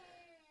that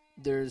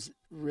there's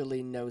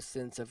really no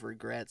sense of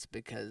regrets,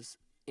 because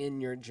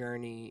in your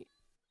journey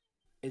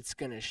it's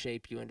going to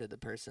shape you into the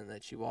person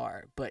that you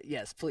are. But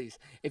yes, please,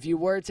 if you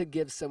were to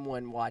give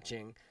someone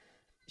watching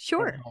at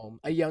Sure. home,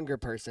 a younger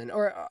person,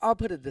 or I'll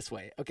put it this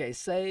way. Okay,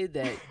 say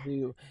that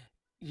you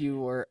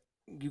were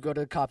you go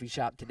to a coffee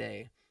shop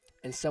today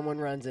and someone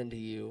runs into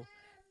you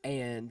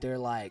and they're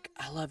like,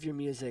 "I love your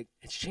music.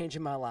 It's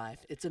changing my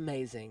life. It's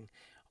amazing."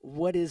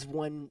 What is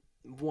one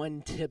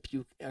tip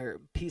you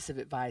or piece of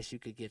advice you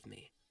could give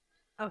me?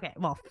 Okay.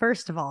 Well,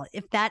 first of all,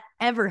 if that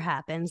ever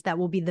happens, that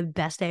will be the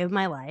best day of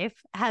my life.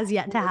 Has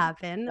yet to When,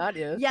 happen. not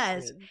if,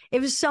 Yes.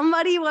 when. If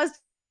somebody was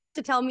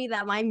to tell me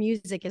that my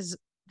music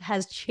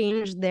has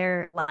changed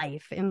their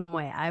life in a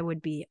way, I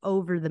would be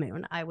over the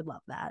moon. I would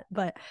love that.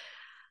 But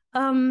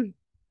um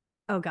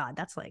oh God,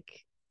 that's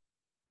like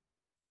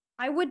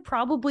I would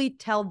probably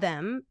tell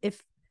them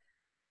if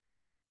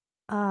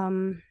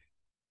um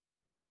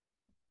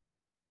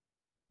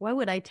what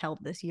would I tell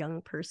this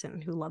young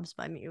person who loves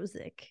my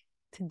music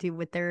to do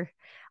with their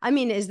I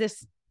mean, is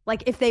this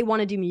like if they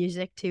want to do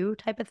music too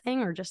type of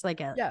thing or just like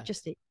Yeah,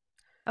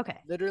 okay.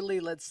 literally,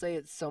 let's say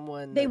it's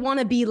someone They want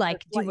to be that's like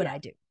do like, what yeah, I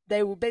do.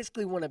 they will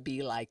basically want to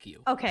be like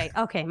you. Okay,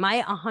 okay.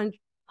 My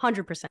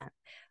 100%.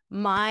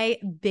 My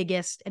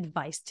biggest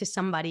advice to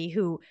somebody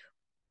who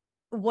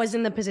was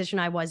in the position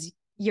I was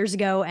years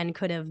ago and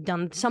could have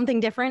done something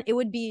different, it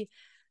would be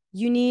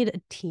you need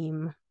a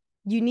team.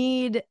 You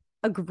need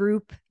a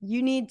group.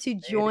 You need to Say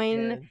it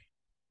join again.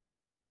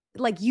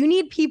 like you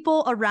need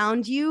people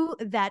around you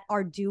that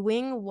are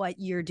doing what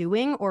you're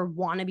doing or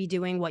want to be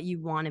doing what you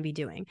want to be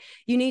doing.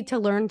 You need to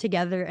learn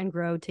together and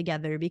grow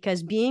together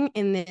because being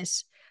in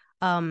this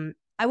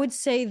I would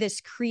say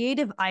this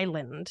creative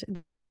island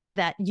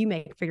that you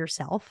make for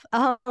yourself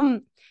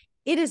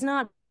it is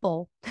not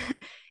full.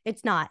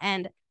 It's not.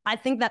 And I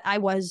think that I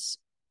was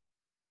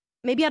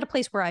maybe at a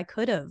place where I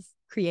could have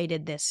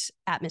created this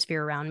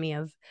atmosphere around me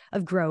of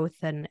growth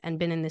and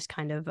been in this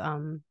kind of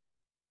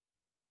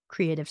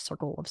creative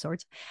circle of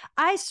sorts.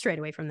 I strayed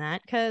away from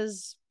that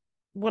because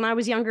when I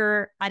was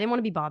younger, I didn't want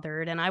to be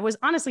bothered. And I was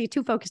honestly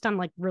too focused on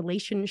like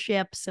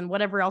relationships and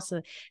whatever else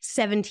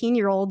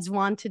 17-year-olds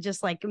want to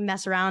just like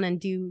mess around and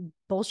do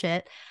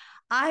bullshit.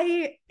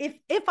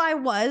 If I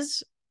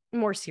was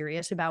more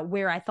serious about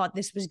where I thought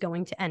this was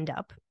going to end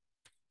up,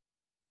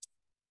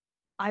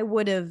 I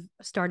would have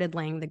started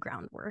laying the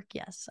groundwork.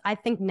 Yes. I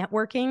think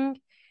networking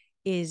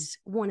is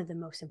one of the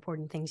most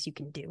important things you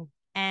can do.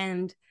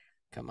 And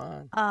Come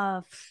on.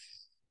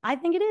 I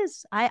think it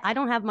is. I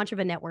don't have much of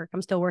a network.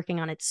 I'm still working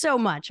on it so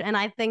much. And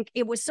I think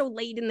it was so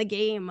late in the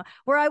game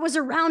where I was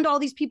around all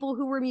these people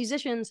who were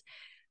musicians.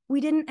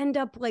 We didn't end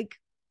up like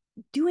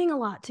doing a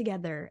lot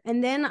together.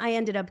 And then I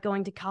ended up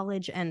going to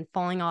college and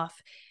falling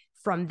off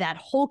from that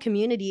whole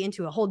community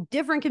into a whole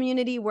different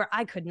community where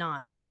I could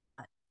not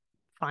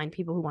find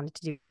people who wanted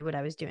to do what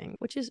I was doing,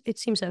 which is, it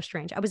seems so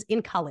strange. I was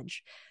in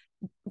college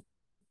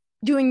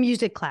doing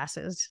music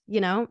classes,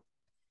 you know,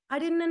 I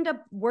didn't end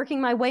up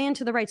working my way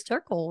into the right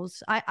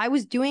circles. I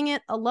was doing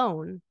it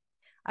alone.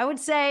 I would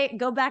say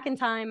go back in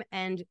time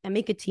and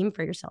make a team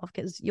for yourself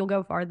because you'll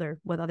go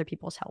farther with other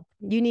people's help.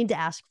 You need to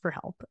ask for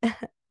help.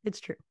 It's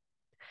true.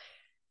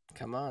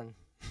 Come on.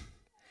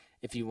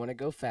 If you want to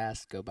go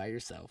fast, go by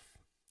yourself.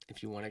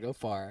 If you want to go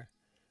far,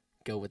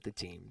 go with the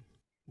team.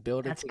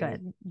 Build a That's team.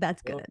 good.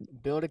 That's Build,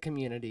 good. build a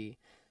community.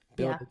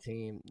 Build Yeah. a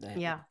team.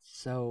 Yeah.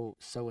 It's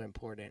so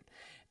important.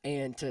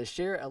 And to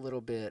share a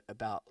little bit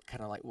about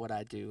kind of like what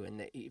I do,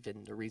 and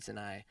even the reason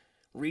I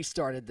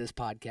restarted this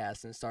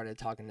podcast and started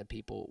talking to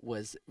people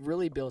was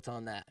really built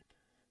on that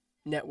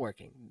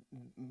networking,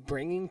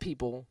 bringing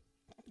people,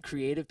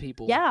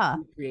 Yeah.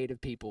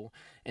 creative people.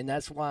 And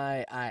that's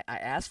why I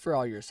asked for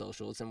all your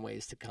socials and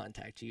ways to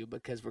contact you,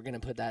 because we're going to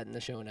put that in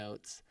the show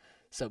notes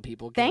so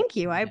people can Thank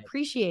you. I connect.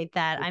 appreciate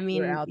that. If I you're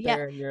mean, out yeah,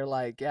 there and you're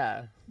like,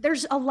 yeah,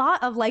 there's a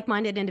lot of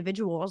like-minded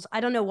individuals. I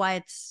don't know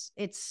why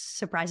it's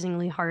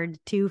surprisingly hard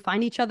to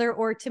find each other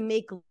or to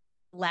make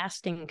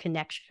lasting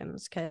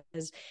connections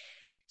because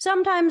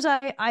sometimes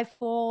I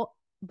fall,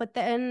 but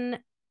then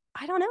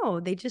I don't know,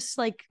 they just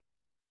like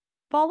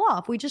fall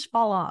off. We just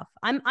fall off.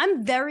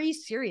 I'm very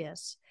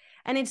serious,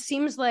 and it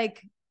seems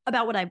like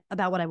about what I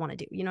want to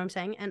do. You know what I'm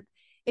saying? And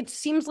it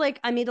seems like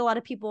I meet a lot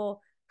of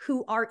people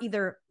who are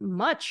either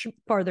much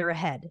farther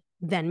ahead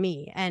than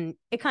me, and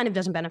it kind of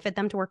doesn't benefit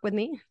them to work with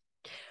me,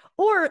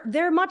 or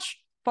they're much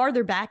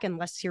farther back and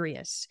less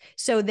serious.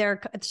 So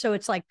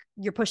it's like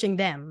you're pushing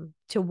them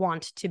to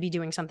want to be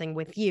doing something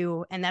with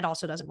you, and that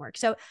also doesn't work.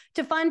 So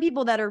to find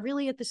people that are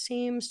really at the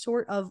same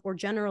sort of, or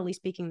generally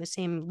speaking, the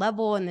same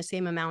level and the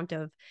same amount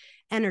of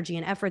energy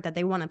and effort that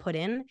they want to put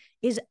in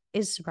is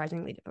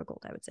surprisingly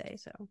difficult, I would say.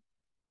 So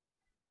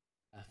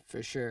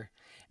for sure.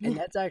 And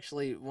that's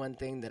actually one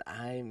thing that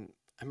I'm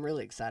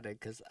really excited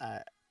because I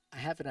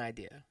have an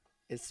idea.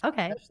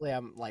 Okay. Especially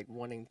I'm like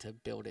wanting to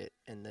build it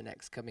in the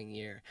next coming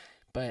year.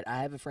 But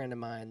I have a friend of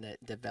mine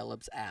that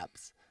develops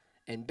apps.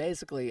 And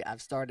basically,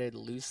 I've started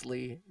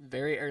loosely,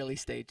 very early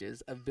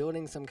stages of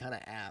building some kind of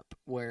app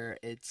where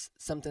it's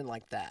something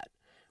like that.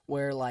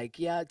 Where, like,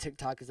 yeah,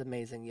 TikTok is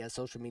amazing. Yeah,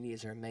 social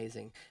medias are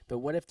amazing. But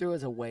what if there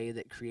was a way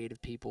that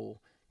creative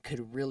people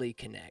could really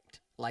connect,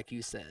 like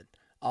you said?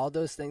 All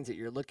those things that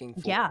you're looking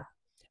for Yeah.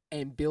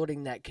 and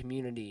building that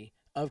community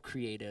of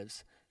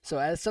creatives. So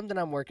as something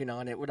I'm working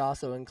on, it would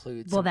also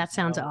include Well, some of that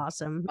sounds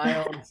awesome. my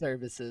own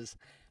services.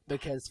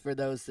 Because for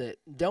those that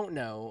don't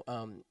know,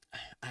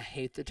 I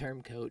hate the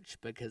term coach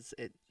because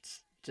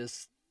it's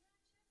just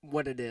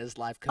what it is,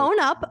 life coach.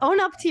 Own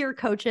up to your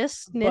But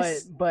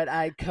coachesness. but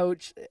I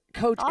coach and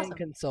Awesome.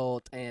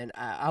 consult, and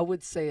I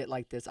would say it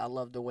like this. I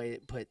love the way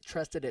it put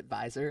trusted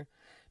advisor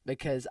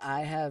because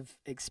I have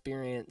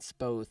experience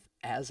both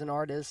as an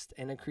artist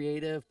and a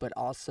creative, but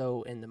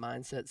also in the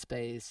mindset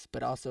space,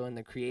 but also in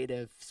the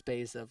creative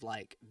space of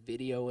like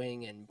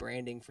videoing and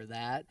branding for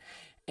that.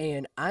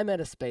 And I'm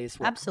at a space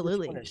where I just want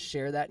Absolutely. to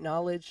share that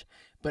knowledge,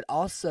 but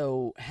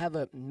also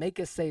make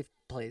a safe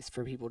place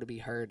for people to be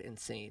heard and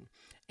seen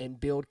and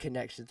build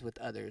connections with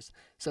others.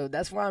 So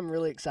that's why I'm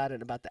really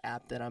excited about the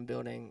app that I'm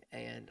building.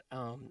 And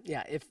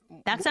yeah, if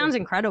That sounds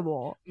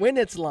incredible. when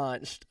it's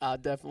launched, I'll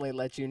definitely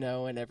let you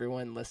know and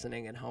everyone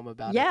listening at home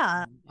about it.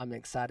 Yeah. I'm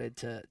excited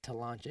to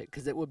launch it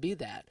because it would be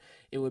that.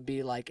 It would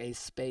be like a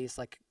space,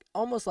 like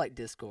almost like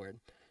Discord,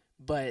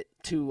 but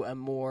to a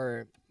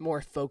more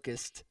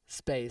focused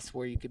space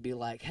where you could be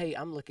like, hey,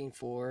 I'm looking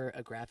for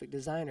a graphic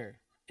designer.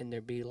 And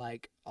there'd be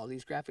like all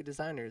these graphic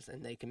designers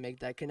and they can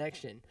make that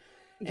connection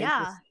and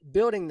Yeah. just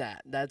building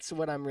that. That's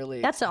what I'm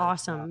really That's excited about.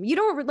 awesome. You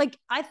don't like,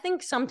 I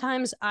think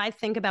sometimes I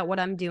think about what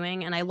I'm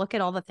doing and I look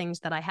at all the things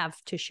that I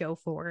have to show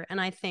for,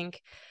 and I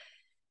think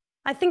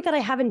that I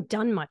haven't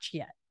done much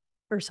yet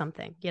or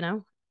something, you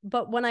know?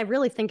 But when I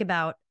really think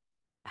about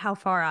how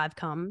far I've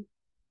come,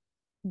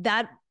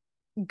 that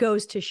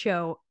goes to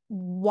show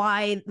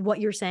why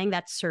what you're saying,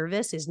 that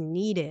service is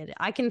needed.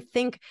 I can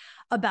think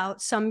about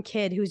some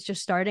kid who's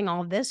just starting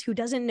all of this who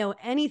doesn't know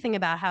anything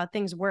about how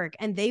things work,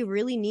 and they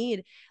really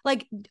need,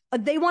 like,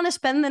 they want to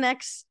spend the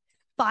next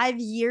 5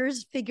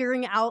 years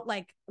figuring out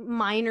like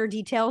minor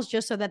details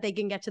just so that they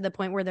can get to the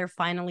point where they're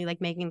finally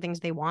like making things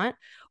they want.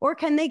 Or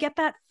can they get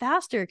that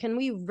faster? Can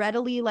we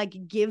readily like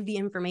give the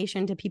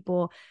information to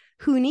people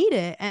who need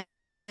it,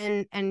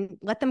 and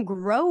let them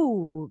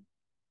grow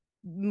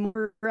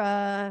more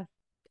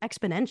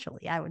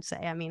exponentially, I would say.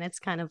 I mean, it's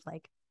kind of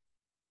like,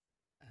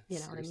 you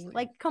know what I mean? Seriously.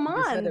 Like, come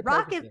You said on, it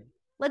rocket, perfectly.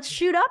 let's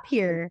shoot up So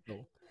here.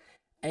 cool.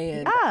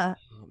 And Yeah.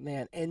 oh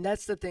man, and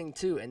that's the thing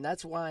too, and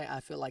that's why I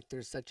feel like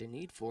there's such a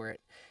need for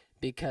it.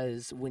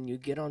 Because when you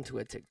get onto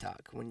a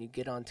TikTok, when you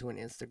get onto an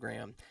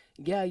Instagram,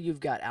 yeah, you've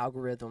got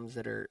algorithms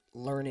that are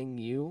learning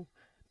you,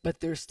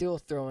 but they're still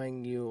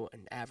throwing you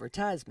an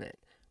advertisement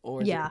or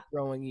they're Yeah.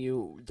 throwing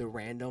you the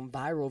random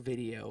viral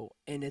video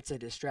and it's a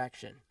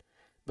distraction.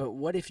 But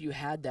what if you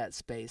had that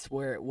space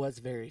where it was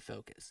very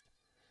focused?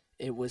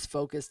 It was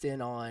focused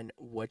in on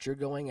what you're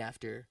going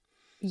after,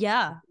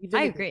 Yeah. even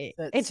I if it's agree.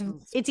 that It's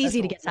some it's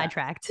easy to special, get yeah,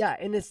 sidetracked. yeah,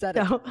 and it's that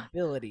So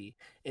accountability.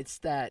 It's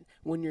that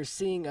when you're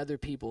seeing other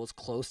people's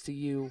close to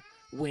you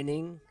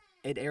winning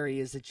at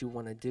areas that you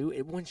want to do,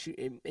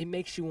 it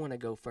makes you want to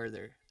go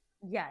further.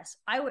 yes,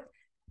 I would.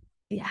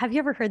 Have you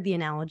ever heard the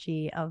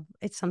analogy of,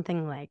 it's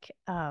something like,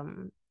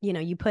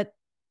 you put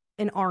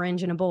an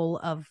orange in a bowl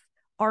of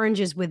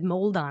oranges with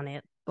mold on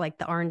it, like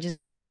the orange is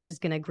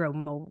gonna grow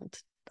mold.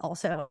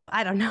 Also,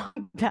 I don't know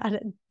about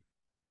it.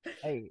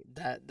 Hey,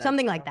 that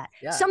Something like sounds,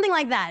 that. yeah, Something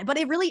like that. But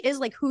it really is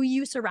like who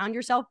you surround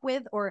yourself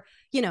with, or,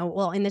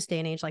 well, in this day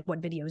and age, like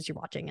what videos you're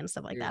watching and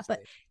stuff like that. But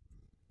seriously.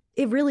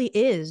 it really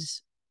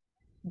is,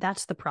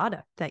 that's the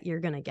product that you're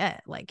gonna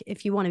get. Like,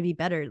 if you want to be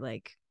better,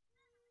 like,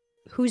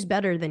 who's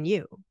better than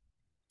you?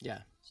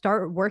 Yeah.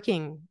 Start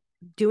working,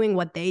 doing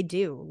what they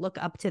do, look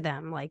up to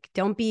them. Like,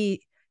 don't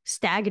be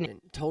stagnant.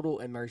 And total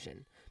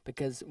immersion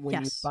because when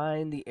you Yes.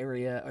 find the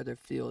area or the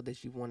field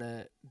that you want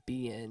to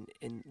be in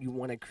and you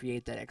want to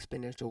create that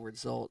exponential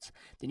results,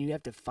 then you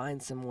have to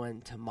find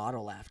someone to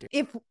model after.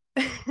 If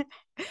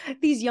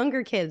these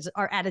younger kids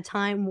are at a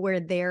time where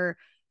they're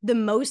the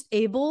most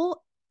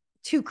able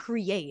to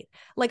create.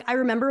 Like, I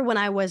remember when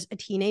I was a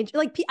teenager,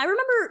 like, I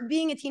remember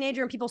being a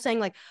teenager and people saying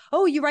like,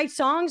 oh, you write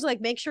songs, like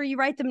make sure you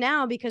write them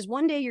now because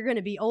one day you're going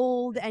to be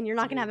old and you're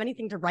not going to have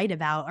anything to write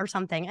about or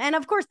something. And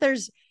of course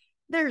there's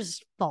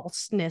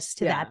falseness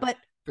to Yeah, that, but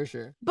for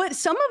sure.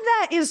 some of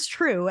that is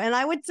true. And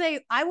I would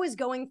say I was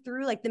going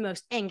through like the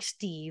most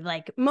angsty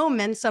like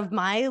moments of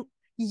my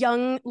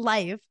young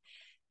life,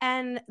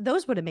 and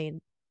those would have made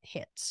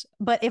hits.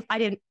 But if I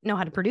didn't know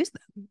how to produce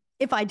them,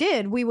 if I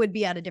did, we would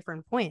be at a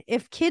different point.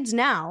 If kids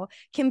now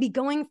can be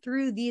going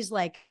through these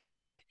like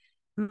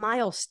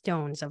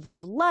milestones of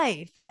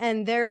life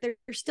and they're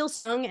still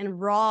young and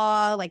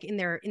raw, like in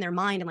their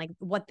mind, and like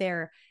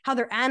how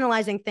they're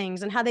analyzing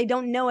things and how they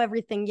don't know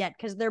everything yet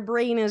because their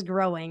brain is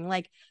growing,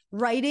 like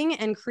writing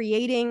and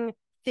creating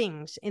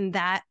things in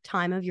that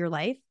time of your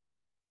life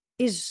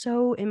is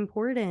so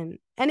important.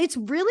 And it's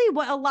really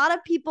what a lot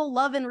of people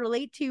love and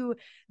relate to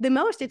the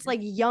most. It's like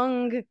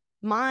young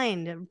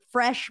mind,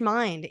 fresh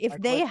mind. If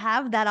Like they what?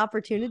 have that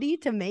opportunity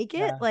to make it,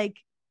 Yeah. like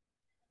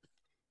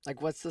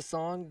Like what's the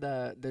song?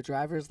 The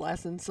driver's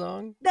license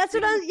song? that's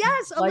what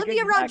yes, Like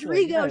Olivia exactly.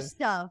 Rodrigo Yes.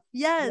 stuff.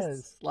 Yes.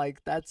 Yes.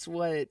 Like that's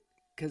what,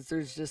 because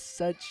there's just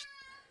such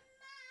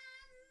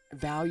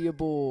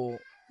valuable.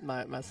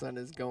 My son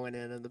is going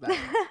in the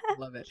background.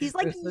 Love it. He's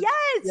like, There's such,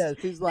 yes, yes.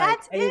 He's like,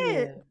 that's it.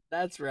 amen.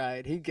 That's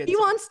right. He He gets it.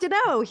 wants to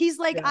know. He's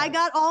like, I Yeah.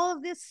 got all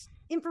of this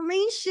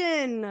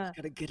information.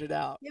 Gotta get it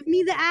out. Give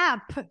me the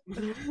app.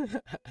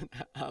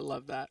 I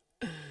love that.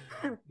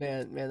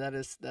 Man, that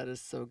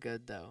is so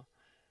good though.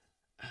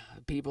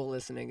 People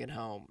listening at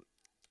home,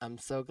 I'm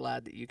so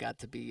glad that you got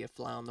to be a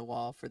fly on the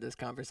wall for this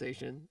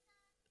conversation,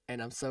 and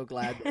I'm so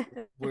glad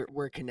that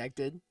we're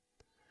connected,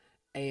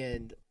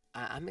 and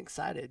I'm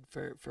excited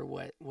for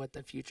what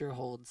the future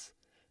holds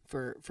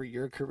for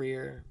your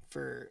career,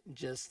 for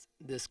just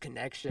this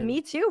connection.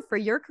 Me too. For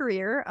your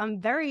career, I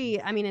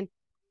mean, and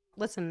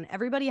listen,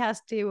 everybody has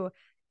to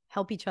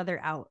help each other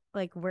out.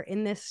 Like, we're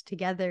in this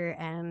together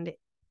and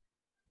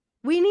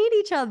we need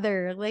each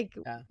other. Like,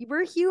 Yeah,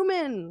 we're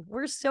human,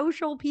 we're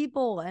social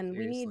people, and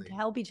we need to seriously,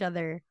 help each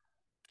other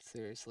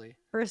seriously.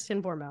 first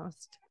and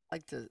foremost. I'd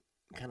like to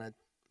kind of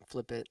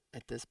flip it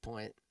at this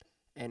point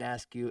and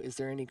ask you: is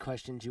there any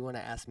questions you want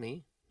to ask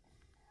me?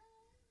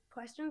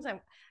 Questions?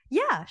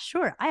 Yeah,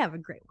 sure. I have a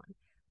great one.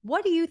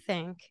 What do you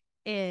think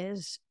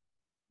is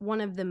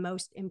one of the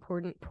most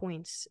important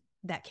points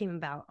that came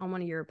about on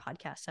one of your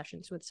podcast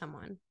sessions with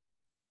someone?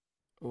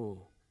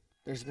 Ooh,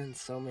 there's been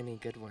so many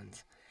good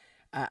ones.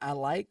 I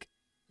like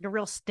A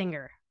real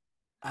stinger.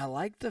 I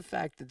like the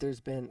fact that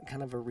there's been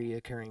kind of a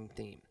reoccurring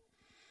theme.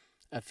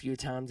 A few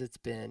times it's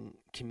been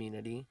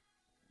community.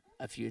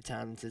 A few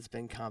times it's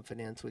been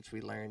confidence, which we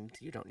learned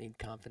you don't need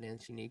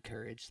confidence, you need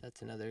courage.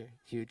 That's another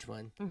huge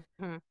one.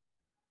 Mm-hmm.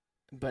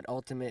 But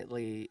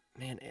ultimately,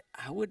 man,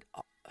 I would.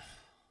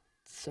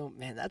 So,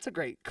 man, that's a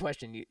great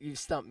question. You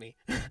stumped me.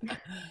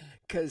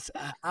 Because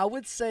I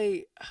would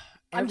say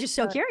I'm every just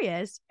so time,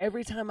 curious.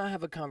 every time I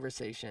have a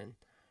conversation,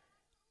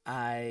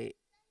 I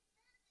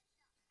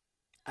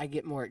I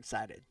get more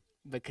excited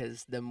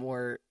because the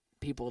more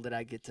people that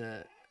I get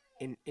to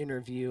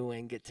interview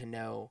and get to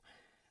know,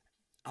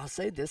 I'll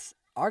say this: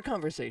 our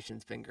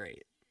conversation's been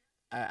great.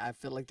 I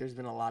feel like there's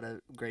been a lot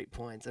of great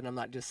points, and I'm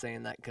not just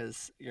saying that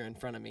because you're in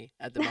front of me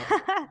at the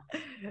moment.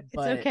 It's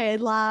But okay.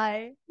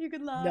 Lie. You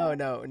can no, lie.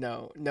 no,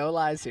 no, no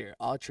lies here.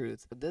 All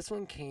truth. But this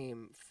one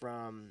came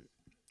from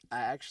I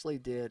actually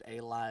did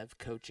a live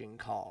coaching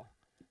call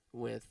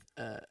with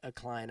a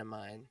client of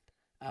mine.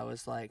 I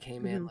was like, "Hey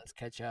man, Mm-hmm. let's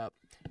catch up."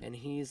 And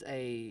he's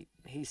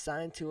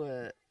signed to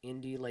a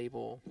indie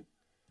label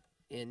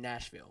in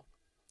Nashville.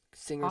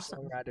 Singer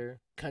Awesome. songwriter,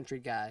 country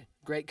guy,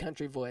 great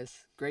country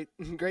voice, great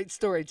great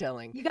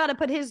storytelling. You got to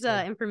put his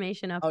And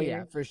information up oh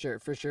yeah, here.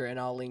 for sure. And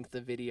I'll link the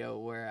video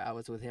where I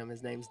was with him.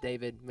 His name's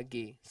David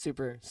McGee.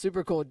 Super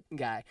super cool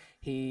guy.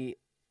 He's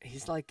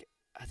like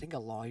I think a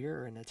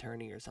lawyer or an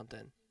attorney or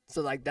something.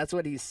 So like that's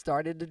what he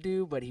started to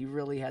do, but he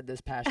really had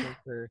this passion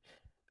for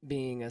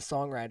being a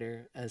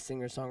songwriter, a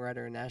singer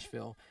songwriter in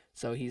Nashville.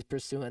 So he's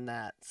pursuing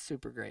that.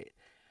 Super great.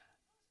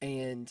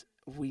 And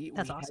That's we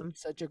had awesome.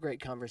 such a great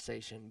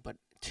conversation, but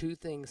two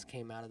things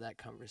came out of that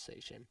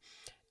conversation.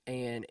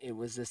 And it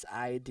was this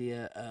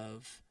idea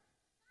of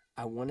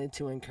I wanted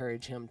to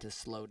encourage him to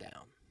slow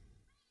down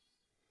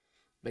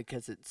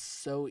because it's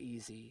so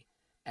easy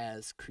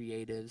as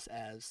creatives,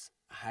 as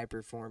high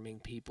performing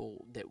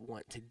people that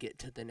want to get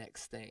to the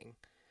next thing,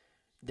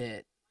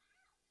 that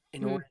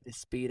in Mm, order to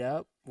speed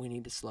up, we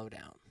need to slow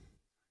down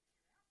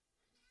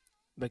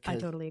I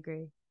because totally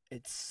agree.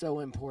 it's so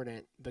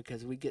important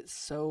because we get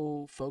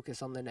so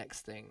focused on the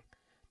next thing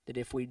that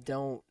if we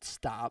don't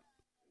stop,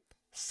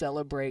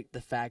 celebrate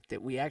the fact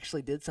that we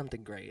actually did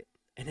something great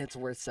and it's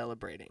worth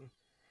celebrating,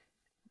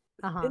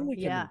 then we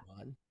can Yeah. move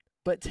on.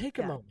 But take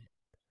a Yeah. moment,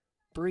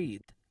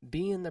 breathe,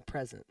 be in the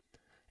present.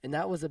 And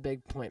that was a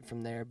big point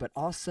from there. But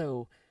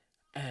also,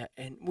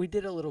 and we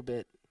did a little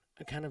bit,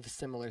 a kind of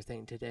similar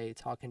thing today,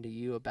 talking to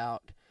you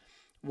about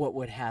what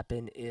would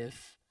happen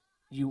if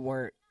you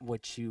weren't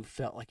what you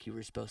felt like you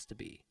were supposed to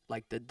be,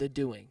 like the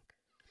doing.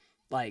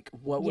 Like,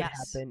 what would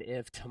Yes. happen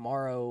if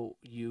tomorrow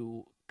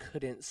you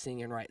couldn't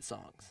sing and write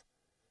songs?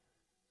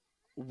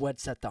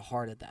 What's at the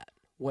heart of that?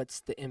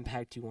 What's the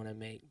impact you want to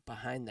make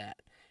behind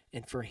that?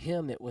 And for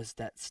him, it was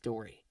that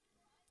story,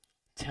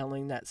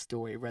 telling that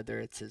story, whether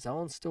it's his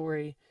own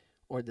story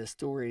or the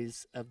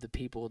stories of the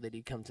people that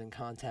he comes in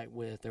contact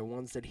with, or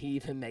ones that he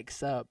even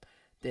makes up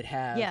that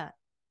have Yeah.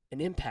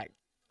 an impact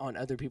on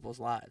other people's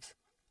lives.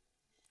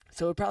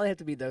 So it would probably have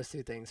to be those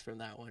two things from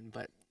that one.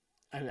 But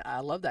I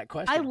love that I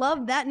question.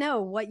 love that.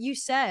 No, what you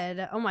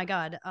said. Oh my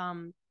God.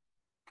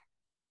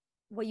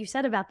 What you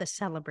said about the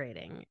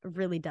celebrating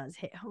really does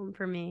hit home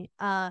for me.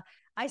 I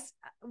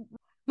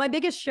my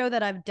biggest show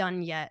that I've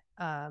done yet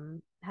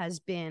has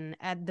been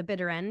at the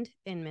Bitter End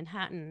in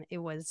Manhattan. It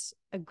was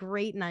a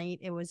great night.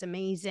 It was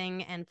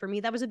amazing. And for me,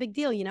 that was a big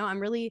deal. I'm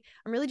really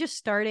just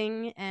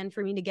starting. And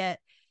for me to get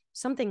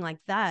something like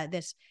that,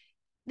 this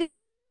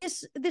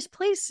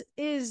place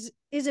is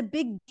a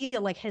big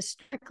deal. Like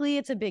historically,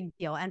 it's a big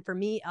deal. And for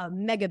me, a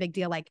mega big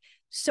deal. Like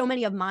so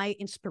many of my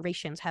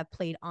inspirations have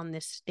played on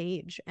this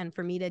stage. And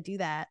for me to do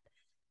that,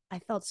 I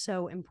felt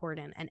so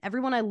important. And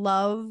everyone I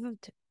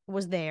loved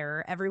was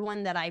there.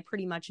 Everyone that I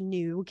pretty much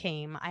knew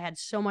came. I had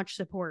so much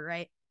support,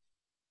 right?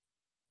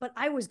 But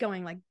I was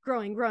going like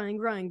growing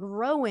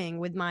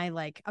with my,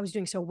 like, I was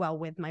doing so well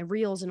with my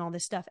reels and all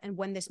this stuff. And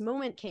when this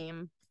moment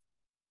came,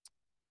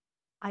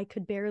 I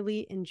could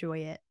barely enjoy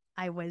it.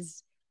 It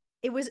was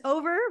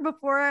over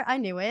before I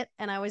knew it.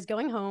 And I was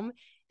going home.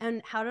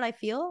 And how did I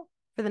feel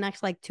for the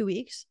next like 2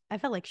 weeks? I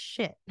felt like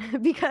shit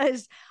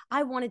because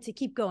I wanted to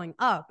keep going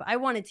up. I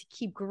wanted to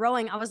keep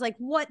growing. I was like,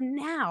 what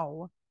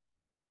now?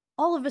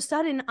 All of a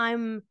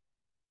sudden,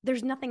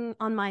 there's nothing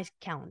on my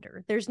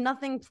calendar. There's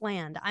nothing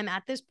planned. I'm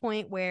at this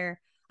point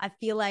where I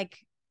feel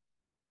like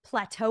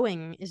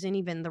plateauing isn't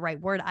even the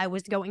right word. I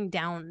was going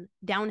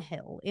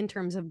downhill in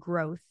terms of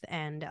growth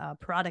and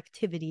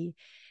productivity.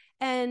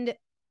 And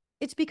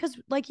it's because,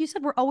 like you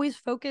said, we're always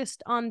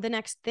focused on the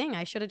next thing.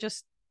 I should have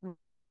just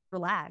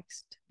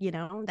relaxed.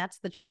 That's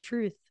the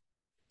truth.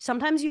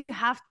 Sometimes you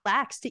have to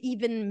relax to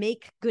even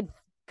make good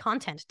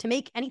content, to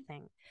make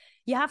anything.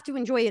 You have to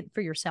enjoy it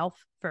for yourself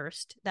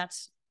first.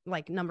 That's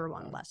like number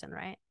one lesson,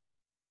 right?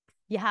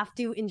 You have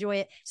to enjoy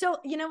it. So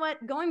you know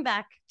what? Going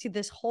back to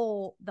the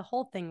whole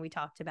thing we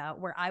talked about,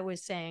 where I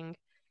was saying,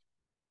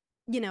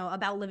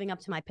 about living up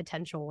to my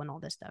potential and all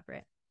this stuff,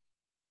 right?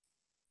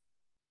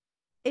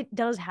 It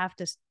does have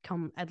to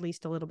come at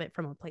least a little bit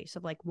from a place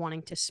of like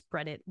wanting to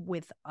spread it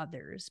with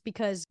others,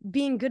 because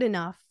being good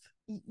enough,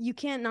 you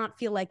can't not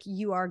feel like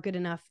you are good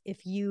enough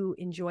if you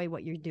enjoy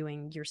what you're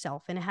doing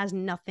yourself. And it has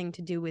nothing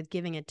to do with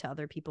giving it to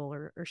other people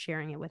or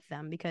sharing it with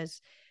them, because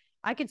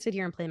I could sit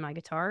here and play my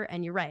guitar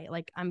and you're right.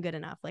 Like, I'm good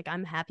enough. Like,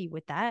 I'm happy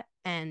with that.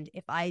 And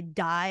if I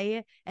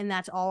die and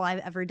that's all I've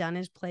ever done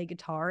is play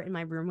guitar in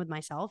my room with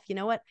myself, you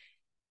know what?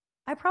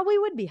 I probably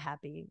would be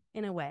happy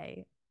in a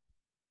way,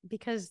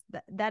 because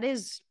that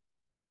is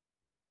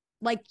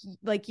like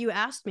you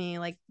asked me,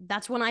 like,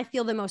 that's when I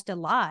feel the most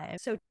alive.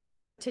 So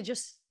to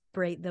just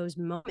celebrate those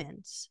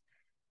moments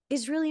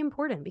is really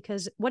important,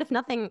 because what if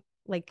nothing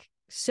like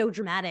so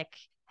dramatic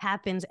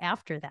happens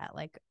after that?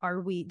 Like,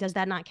 does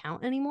that not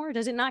count anymore?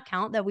 Does it not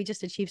count that we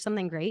just achieved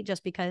something great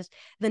just because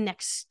the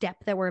next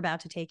step that we're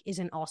about to take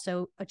isn't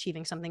also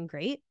achieving something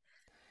great?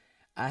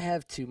 I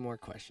have two more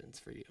questions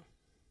for you.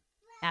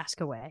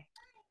 Ask away.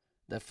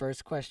 The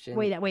first question.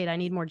 Wait, I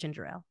need more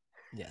ginger ale.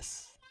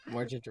 Yes,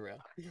 more ginger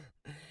ale.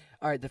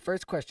 All right, the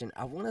first question,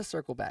 I want to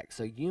circle back.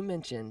 So you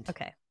mentioned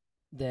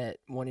that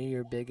one of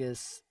your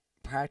biggest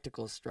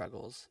practical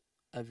struggles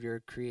of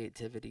your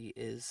creativity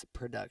is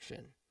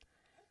production.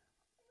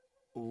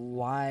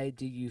 Why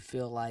do you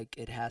feel like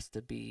it has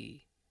to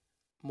be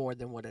more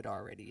than what it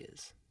already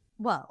is?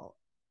 Well,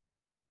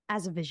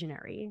 as a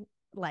visionary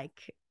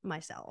like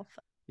myself,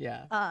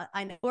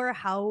 I know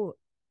how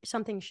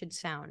something should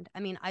sound. I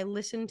mean, I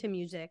listen to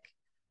music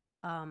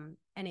and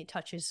it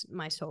touches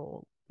my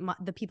soul.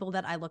 The people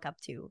that I look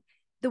up to,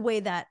 the way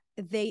that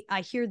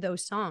I hear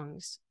those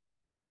songs,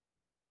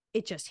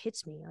 it just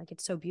hits me. Like,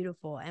 it's so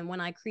beautiful. And when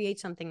I create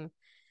something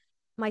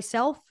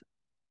myself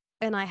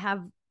and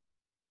I'm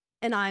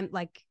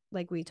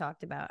like we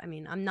talked about, I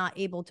mean, I'm not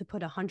able to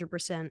put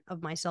 100%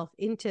 of myself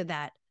into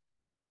that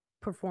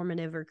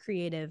performative or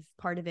creative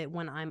part of it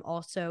when I'm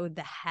also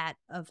the hat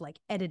of like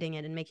editing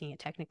it and making it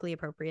technically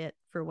appropriate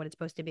for what it's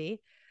supposed to be.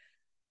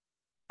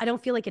 I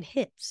don't feel like it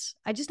hits.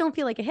 I just don't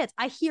feel like it hits.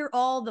 I hear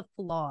all the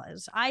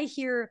flaws. I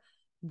hear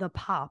the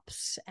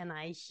pops, and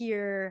I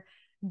hear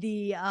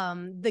the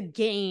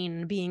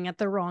gain being at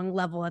the wrong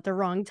level at the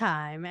wrong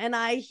time. And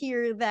I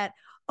hear that,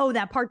 oh,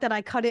 that part that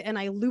I cut it and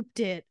I looped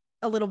it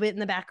a little bit in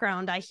the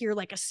background, I hear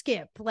like a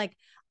skip. Like,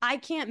 I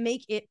can't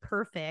make it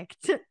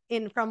perfect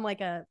from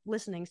like a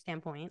listening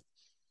standpoint.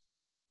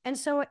 And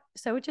so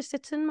it just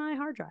sits in my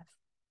hard drive.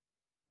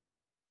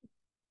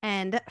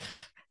 And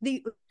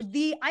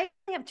I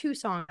have 2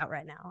 songs out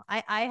right now.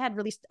 I had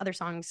released other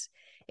songs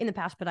in the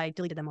past, but I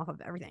deleted them off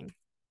of everything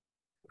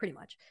pretty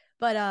much.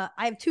 But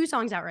I have 2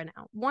 songs out right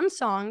now. One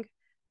song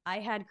I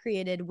had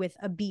created with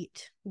a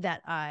beat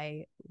that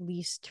I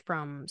leased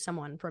from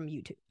someone from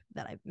YouTube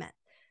that I met.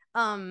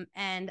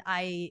 And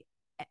I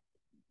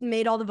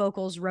made all the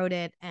vocals, wrote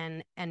it,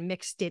 and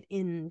mixed it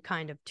in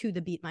kind of to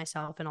the beat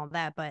myself and all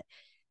that. But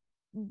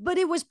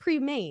it was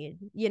pre-made,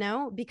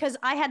 because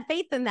I had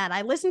faith in that.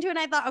 I listened to it and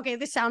I thought, okay,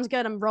 this sounds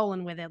good. I'm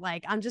rolling with it.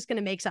 Like, I'm just going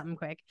to make something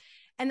quick.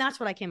 And that's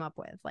what I came up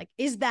with. Like,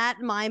 is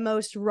that my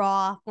most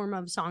raw form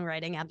of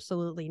songwriting?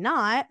 Absolutely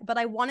not. But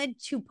I wanted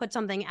to put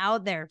something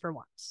out there for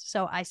once.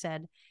 So I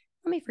said,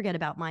 let me forget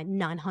about my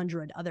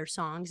 900 other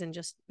songs and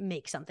just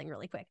make something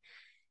really quick.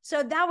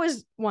 So that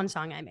was one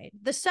song I made.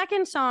 The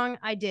second song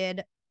I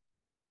did,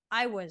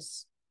 I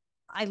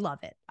love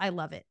it. I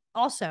love it.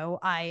 Also,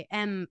 I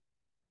am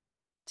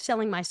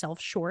selling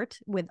myself short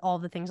with all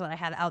the things that I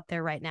have out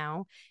there right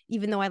now,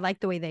 even though I like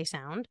the way they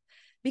sound,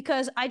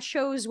 because I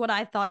chose what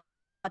I thought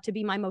to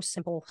be my most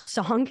simple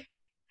song.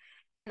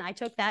 And I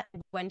took that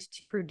and went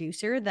to a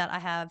producer that I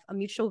have a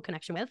mutual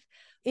connection with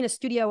in a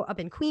studio up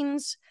in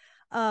Queens.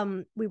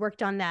 We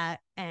worked on that,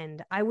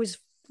 and I was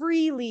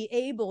freely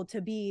able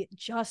to be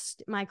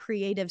just my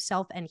creative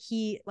self, and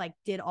he like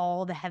did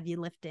all the heavy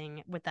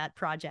lifting with that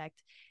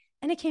project,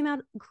 and it came out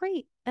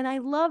great, and I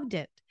loved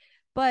it.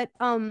 But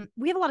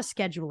we have a lot of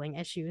scheduling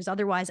issues.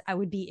 Otherwise, I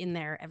would be in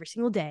there every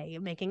single day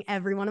making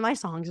every one of my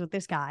songs with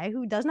this guy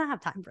who does not have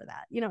time for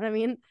that. You know what I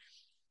mean?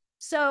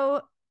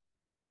 So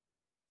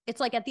it's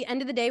like at the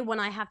end of the day, when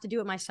I have to do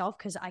it myself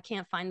because I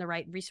can't find the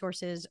right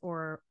resources,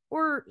 or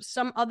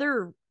some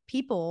other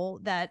people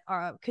that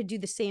could do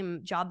the same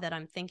job that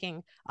I'm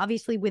thinking,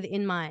 obviously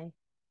within my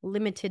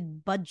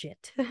limited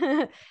budget,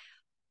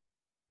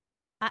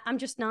 I'm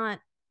just not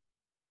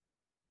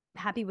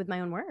happy with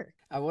my own work.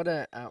 I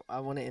wanna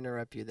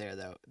interrupt you there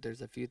though.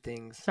 There's a few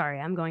things. Sorry,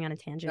 I'm going on a No,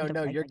 tangent of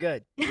no, like you're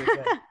good. You're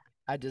good.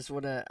 I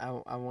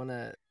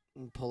wanna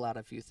pull out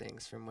a few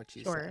things from what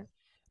you said. sure.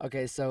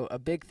 Okay, so a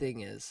big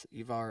thing is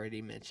you've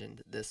already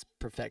mentioned this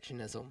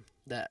perfectionism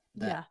that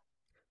Yeah.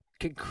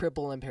 can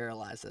cripple and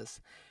paralyze us.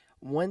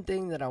 One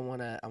thing that I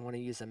wanna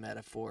use a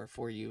metaphor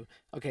for you.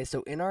 Okay,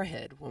 so in our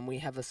head, when we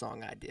have a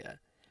song idea,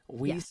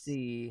 we Yes.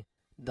 see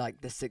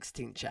like the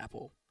Sixteenth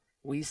Chapel.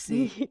 We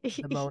see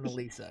the Mona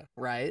Lisa,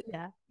 right?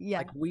 Yeah. Yeah.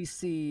 Like we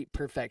see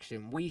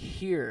perfection. We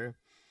hear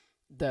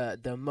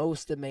the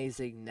most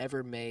amazing,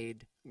 never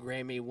made,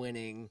 Grammy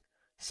winning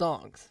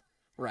songs,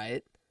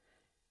 right?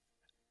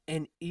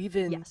 And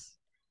Yes.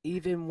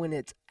 even when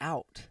it's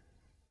out,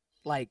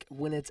 like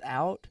when it's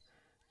out,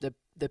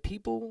 the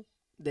people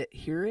that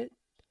hear it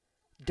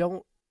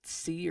don't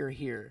see or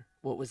hear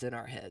what was in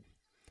our head.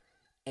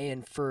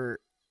 And for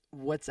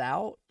what's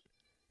out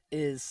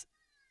is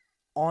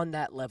on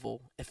that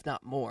level, if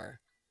not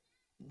more,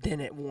 than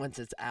it once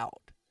it's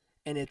out.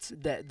 And it's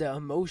the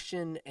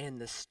emotion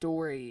and the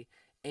story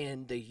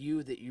and the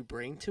you that you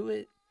bring to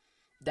it,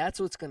 that's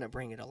what's going to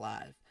bring it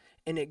alive.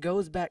 And it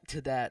goes back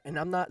to that. And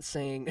I'm not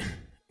saying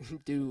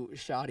do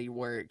shoddy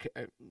work,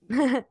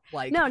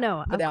 like No,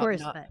 no, put of out course,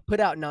 not but put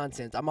out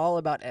nonsense. I'm all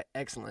about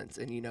excellence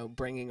and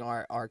bringing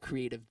our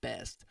creative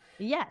best.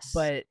 yes.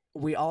 But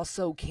we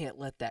also can't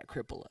let that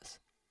cripple us,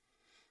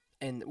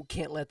 and we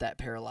can't let that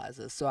paralyze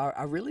us. So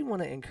I really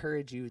want to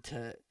encourage you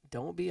to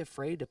don't be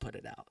afraid to put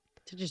it out.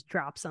 To just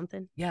drop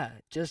something. Yeah,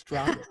 just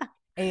drop it.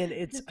 And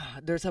it's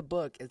there's a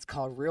book. It's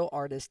called Real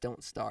Artists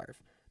Don't Starve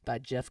by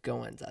Jeff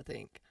Goins, I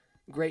think.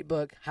 Great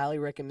book. Highly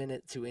recommend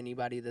it to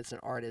anybody that's an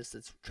artist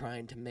that's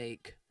trying to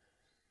make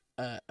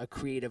a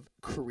creative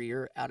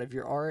career out of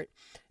your art.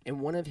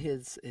 And one of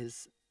his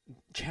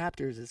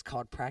chapters is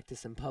called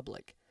Practice in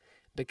Public,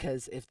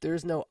 because if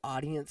there's no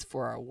audience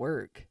for our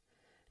work,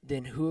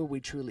 then who are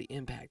we truly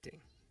impacting?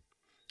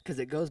 Because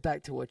it goes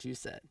back to what you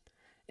said.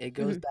 It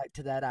goes Mhm. back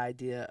to that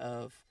idea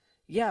of,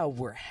 yeah,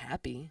 we're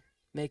happy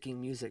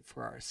making music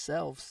for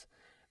ourselves,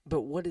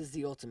 but what is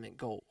the ultimate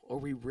goal? Are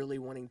we really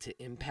wanting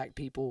to impact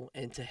people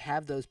and to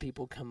have those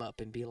people come up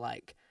and be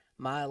like,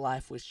 my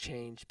life was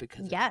changed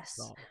because of this Yes,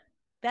 song?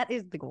 that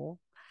is the goal.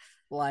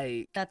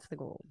 Like That's the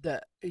goal.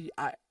 the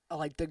I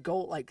like the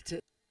goal, like to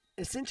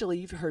essentially,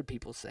 you've heard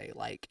people say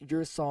like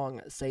your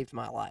song saved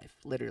my life,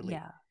 literally.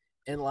 Yeah.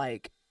 And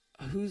like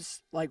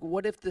who's like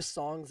what if the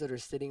songs that are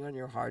sitting on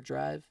your hard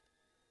drive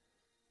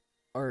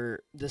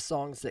are the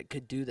songs that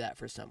could do that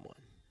for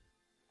someone?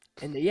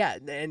 And yeah,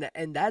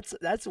 and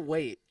that's a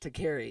weight to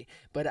carry.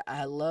 But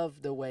I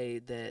love the way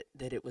that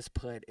it was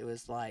put. It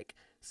was like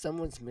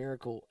someone's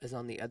miracle is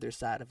on the other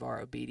side of our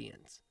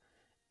obedience.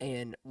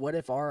 And what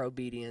if our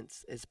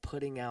obedience is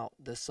putting out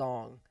the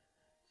song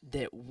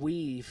that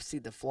we see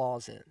the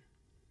flaws in?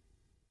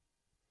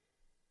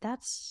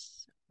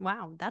 That's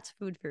wow, that's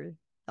food for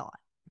thought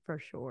for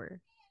sure.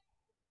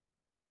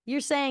 You're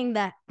saying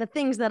that the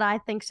things that I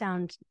think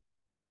sound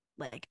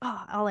like,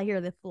 oh, all I hear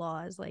are the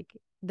flaws, like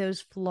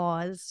those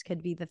flaws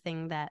could be the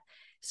thing that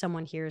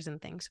someone hears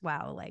and thinks,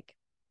 wow, like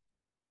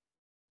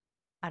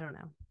I don't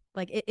know.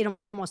 Like it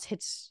almost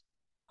hits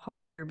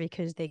harder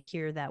because they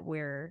hear that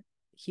we're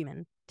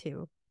human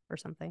too or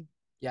something.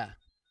 Yeah.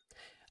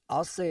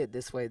 I'll say it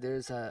this way.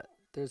 There's a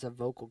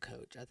vocal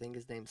coach. I think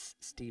his name's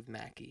Steve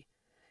Mackey.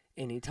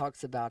 And he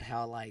talks about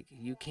how like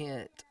you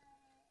can't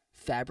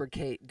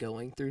fabricate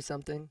going through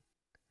something.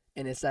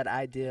 And it's that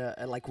idea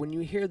like when you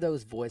hear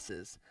those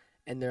voices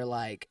and they're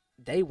like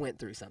they went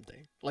through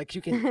something. Like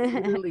you can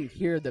literally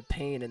hear the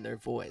pain in their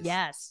voice.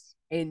 Yes.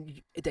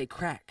 And they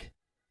crack.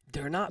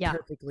 They're not Yeah.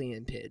 perfectly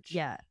in pitch.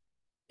 Yeah.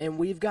 And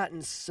we've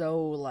gotten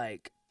so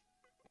like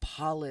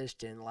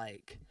polished and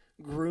like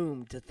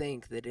groomed to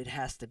think that it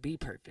has to be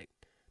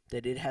perfect,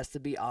 that it has to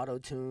be auto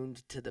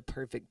tuned to the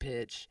perfect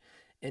pitch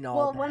and all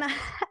Well, when that.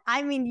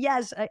 I mean,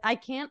 yes, I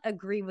can't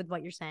agree with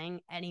what you're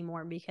saying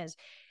anymore because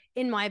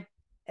in my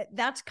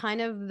that's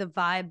kind of the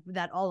vibe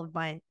that all of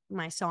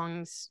my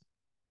songs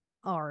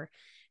are.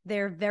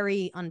 they're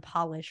very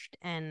unpolished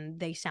and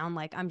they sound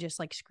like I'm just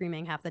like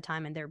screaming half the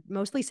time, and they're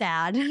mostly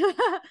sad.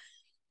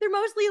 They're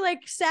mostly like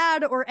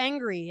sad or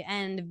angry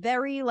and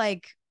very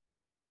like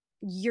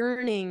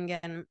yearning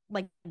and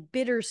like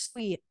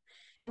bittersweet.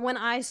 When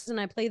I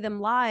play them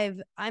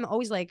live, I'm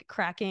always like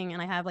cracking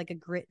and I have like a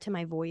grit to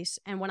my voice.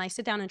 And when I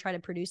sit down and try to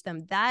produce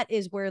them, that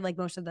is where like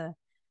most of the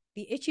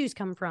issues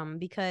come from,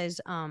 because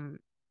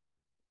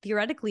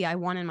theoretically I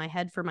want in my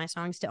head for my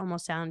songs to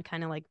almost sound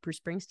kind of like Bruce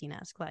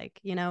Springsteen-esque, like,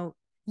 you know,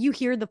 you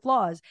hear the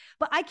flaws,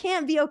 but I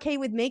can't be okay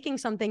with making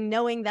something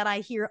knowing that I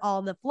hear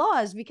all the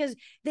flaws, because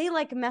they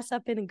like mess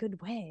up in a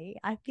good way.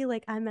 I feel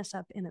like I mess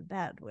up in a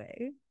bad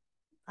way.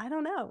 I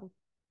don't know.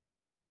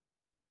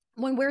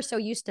 When we're so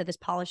used to this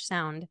polished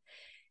sound,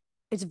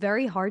 it's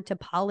very hard to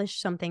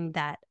polish something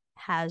that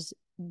has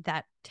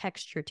that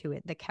texture to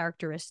it, the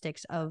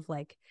characteristics of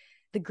like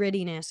the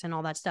grittiness and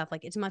all that stuff.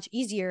 Like it's much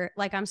easier,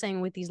 like I'm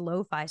saying with these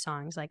lo-fi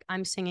songs, like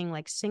I'm singing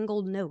like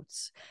single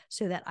notes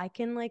so that I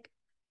can like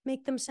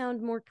make them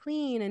sound more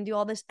clean and do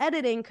all this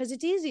editing because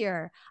it's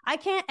easier. I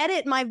can't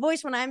edit my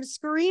voice when I'm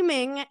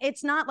screaming.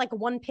 It's not like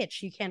one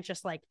pitch. You can't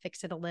just like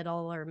fix it a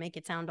little or make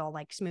it sound all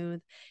like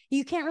smooth.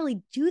 You can't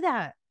really do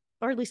that,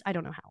 or at least I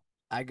don't know how.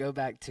 I go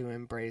back to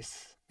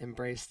embrace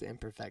the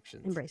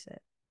imperfections. Embrace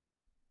it.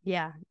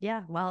 Yeah,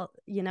 yeah. Well,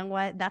 you know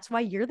what? That's why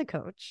you're the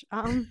coach.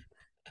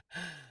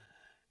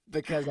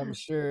 Because I'm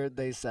sure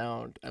they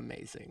sound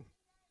amazing.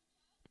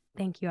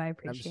 Thank you. I I'm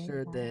appreciate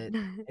sure that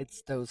that.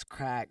 it's those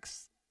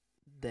cracks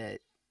that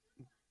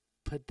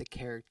put the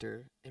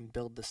character and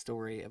build the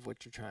story of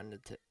what you're trying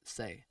to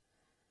say.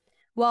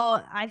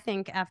 Well, I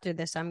think after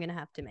this, I'm gonna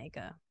have to make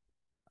a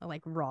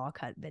like raw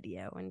cut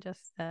video and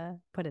just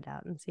put it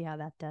out and see how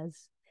that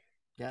does.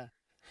 Yeah.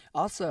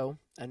 Also,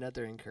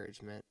 another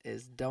encouragement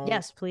is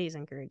Yes, please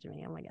encourage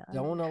me. Oh my god.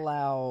 don't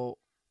allow,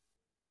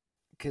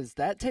 because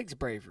that takes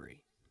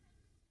bravery.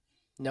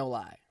 No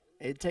lie,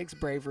 it takes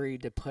bravery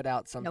to put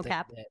out No something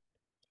cap.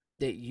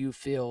 that you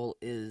feel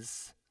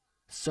is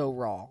so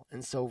raw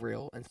and so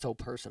real and so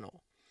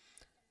personal.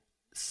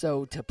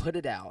 So to put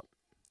it out,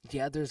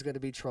 yeah, there's going to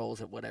be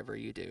trolls at whatever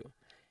you do.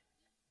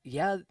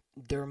 Yeah,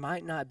 there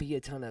might not be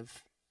a ton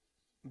of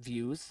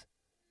views,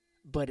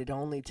 but it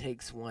only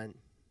takes one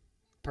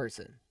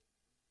person.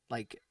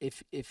 Like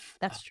if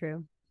That's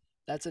true.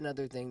 that's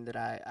another thing that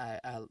I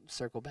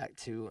circle back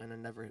to in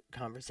another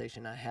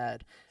conversation I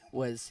had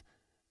was,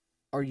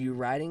 are you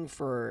writing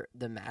for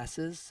the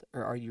masses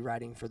or are you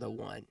writing for the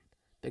one?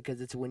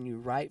 Because it's when you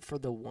write for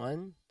the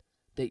one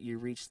that you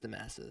reach the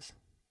masses.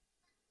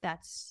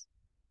 That's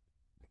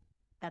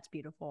that's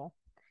beautiful.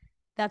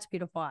 That's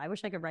beautiful. I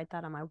wish I could write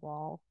that on my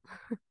wall.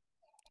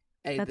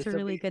 Hey, That's a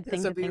really good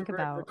thing to think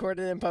about.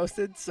 recorded and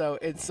posted, so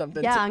it's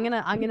something Yeah, to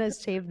I'm gonna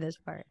save this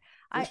part.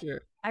 for I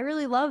sure. I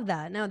really love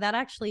that. No, that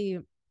actually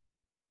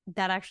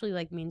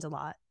like means a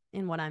lot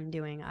in what I'm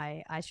doing.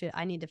 I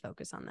need to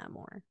focus on that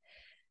more,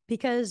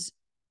 because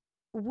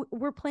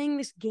we're playing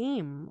this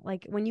game.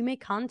 Like when you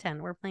make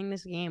content, we're playing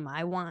this game.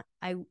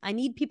 I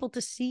need people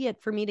to see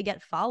it for me to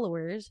get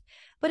followers.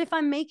 But if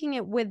I'm making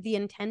it with the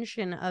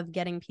intention of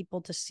getting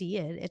people to see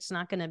it, it's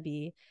not going to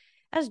be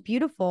as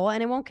beautiful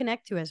and it won't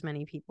connect to as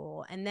many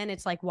people. And then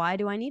it's like, why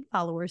do I need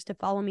followers to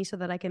follow me so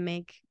that I can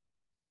make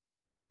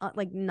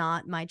like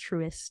not my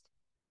truest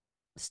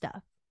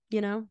stuff,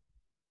 you know?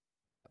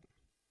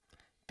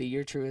 Be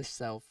your truest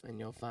self, and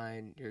you'll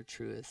find your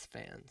truest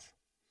fans.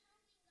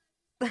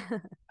 I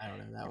don't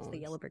know that That's one the was,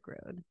 yellow brick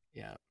road.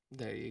 yeah.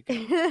 There you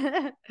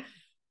go.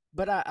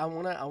 But I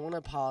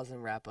wanna pause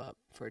and wrap up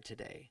for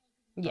today.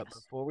 But Yes.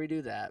 before we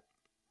do that,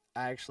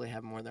 I actually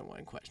have more than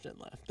one question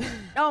left.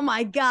 Oh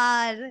my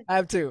god. I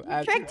have two.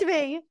 You tricked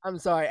me. I'm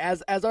sorry.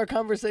 As our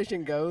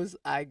conversation goes,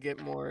 I get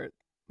more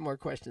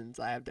questions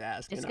I have to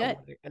ask, It's and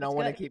good. I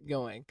want to Good. keep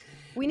going.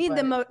 We need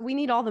But we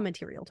need all the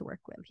material to work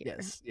with here.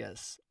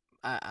 yes.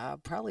 I'll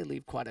probably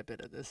leave quite a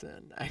bit of this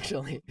in,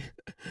 actually,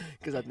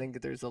 because I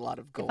think there's a lot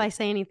of If gold. I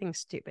say anything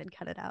stupid,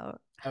 cut it out.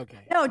 Okay.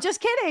 No,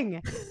 just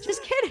kidding.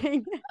 Just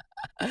kidding.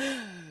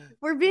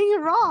 We're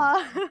being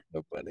raw.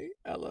 So funny.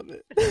 I love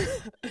it.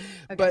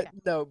 Okay, But okay.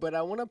 no, but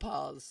I want to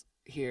pause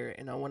here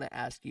and I want to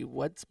ask you,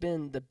 what's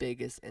been the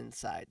biggest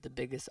insight, the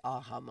biggest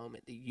aha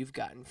moment that you've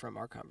gotten from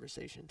our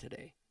conversation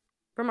today?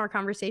 From our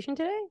conversation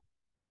today?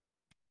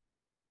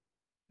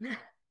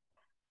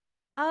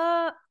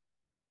 uh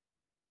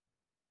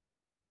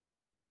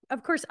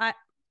of course I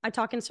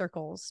talk in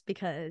circles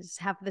because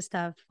half of the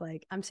stuff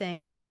like I'm saying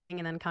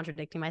and then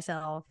contradicting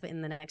myself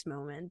in the next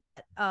moment.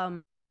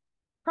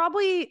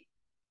 Probably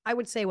I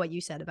would say what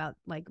you said about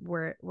like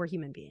we're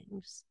human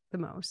beings the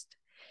most.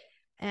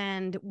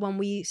 And when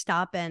we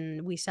stop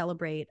and we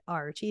celebrate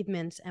our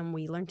achievements and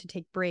we learn to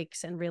take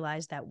breaks and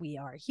realize that we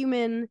are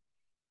human,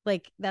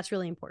 like that's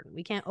really important.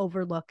 We can't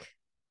overlook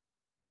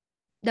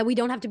that we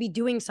don't have to be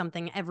doing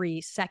something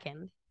every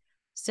second.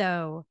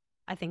 So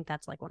I think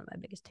that's like one of my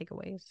biggest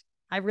takeaways.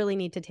 I really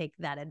need to take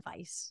that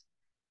advice.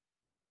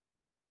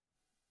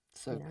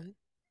 So You know? good.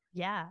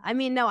 Yeah. I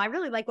mean, no, I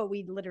really like what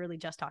we literally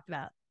just talked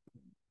about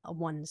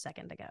 1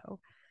 second ago.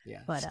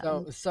 Yeah. But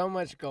So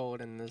much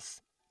gold in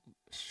this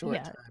short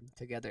Yeah. time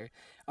together.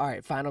 All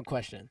right, final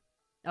question.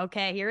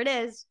 Okay, here it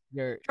is.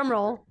 You're Drum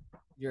roll.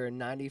 you're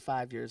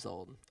 95 years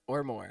old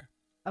or more.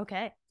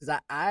 Okay. Because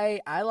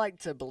I like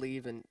to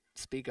believe and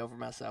speak over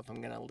myself.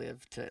 I'm gonna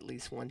live to at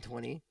least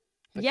 120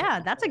 because Yeah, I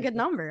that's feel a like good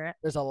number.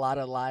 there's a lot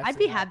of life I'd to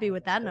be have happy when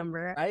with you that live,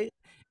 number. right?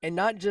 And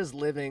not just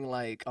living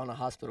like on a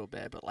hospital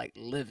bed, but like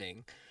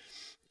living.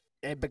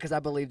 And because I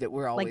believe that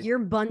we're Like always your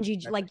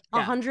bungee, like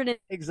yeah,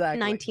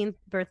 exactly. 119th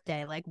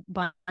birthday, like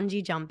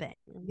bungee jumping.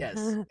 Yes,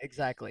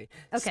 exactly.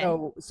 Okay.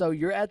 So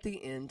you're at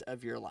the end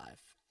of your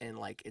life and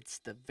like it's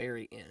the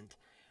very end.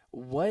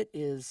 What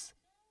is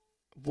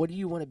what do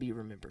you want to be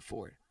remembered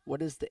for?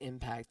 What is the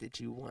impact that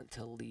you want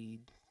to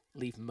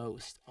leave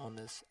most on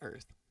this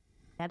earth?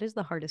 That is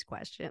the hardest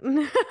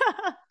question.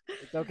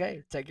 It's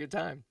okay. Take your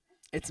time.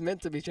 It's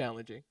meant to be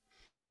challenging.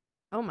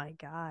 Oh my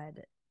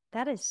God.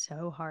 That is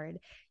so hard.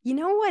 You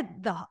know what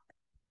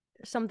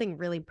something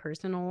really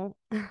personal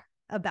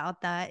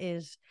about that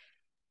is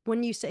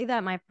when you say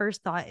that, my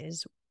first thought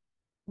is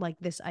like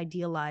this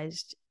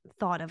idealized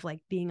thought of like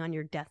being on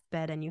your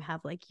deathbed and you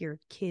have like your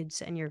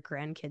kids and your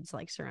grandkids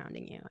like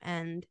surrounding you.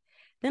 And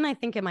then I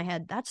think in my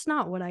head, that's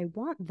not what I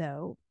want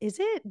though, is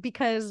it?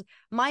 Because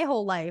my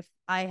whole life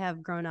I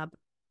have grown up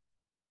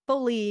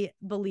fully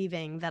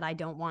believing that I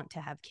don't want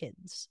to have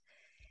kids.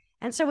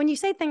 And so when you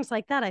say things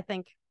like that, I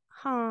think,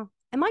 huh,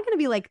 am I going to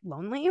be like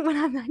lonely when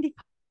I'm 95?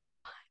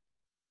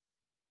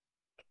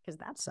 Because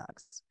that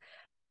sucks.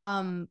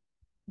 Um,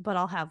 but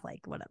I'll have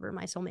like whatever,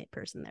 my soulmate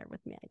person there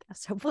with me, I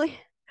guess, hopefully.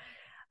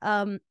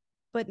 Um,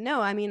 but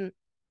no, I mean,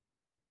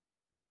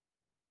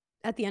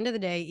 at the end of the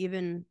day,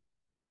 even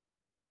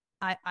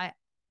I I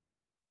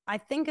I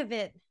think of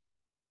it,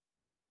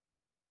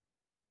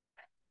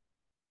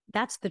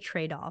 that's the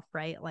trade-off,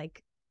 right?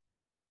 Like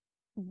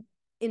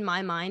in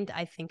my mind,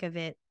 I think of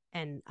it,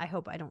 and I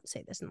hope I don't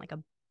say this in like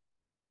a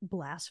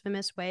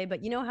blasphemous way,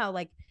 but you know how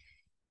like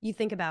you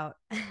think about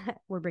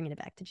we're bringing it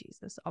back to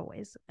Jesus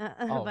always. But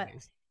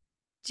Always.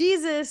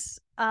 Jesus,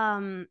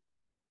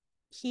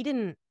 he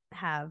didn't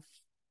have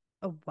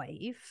a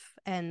wife,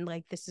 and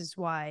like this is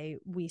why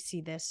we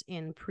see this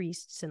in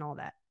priests and all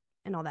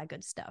that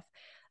good stuff.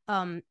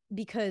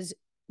 Because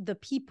the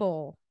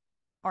people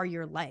are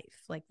your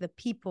life. Like the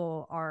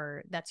people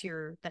are that's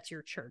your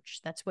church.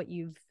 That's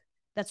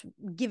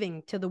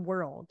giving to the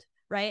world,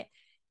 right?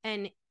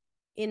 And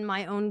in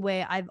my own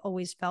way, I've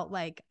always felt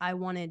like I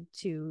wanted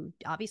to,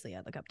 obviously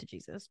I look up to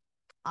Jesus.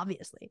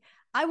 Obviously.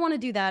 I want to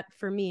do that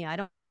for me. I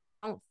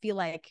don't feel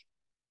like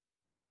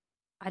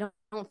I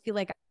don't feel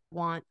like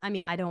I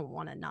mean, I don't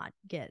want to not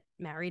get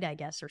married, I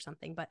guess, or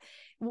something. But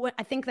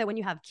I think that when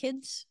you have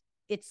kids,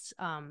 it's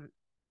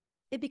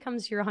it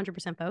becomes your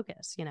 100%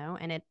 focus, you know,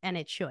 and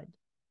it should.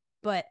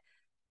 But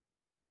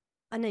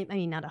I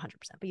mean, not 100%,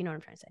 but you know what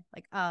I'm trying to say.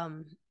 Like,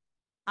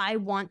 I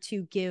want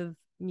to give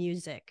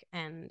music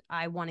and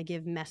I want to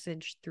give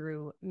message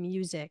through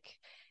music.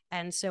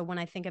 And so when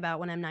I think about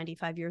when I'm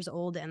 95 years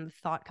old and the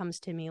thought comes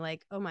to me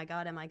like, oh my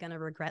God, am I going to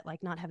regret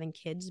like not having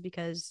kids?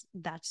 Because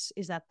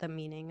is that the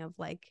meaning of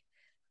like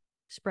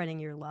spreading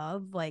your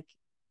love? Like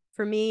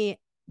for me,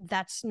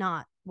 that's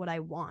not what I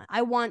want.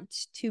 I want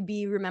to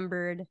be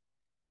remembered.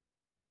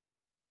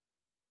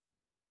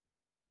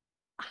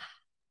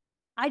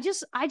 I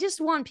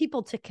just want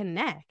people to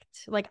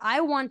connect. Like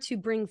I want to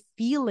bring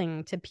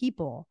feeling to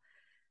people.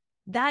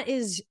 That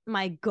is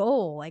my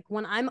goal. Like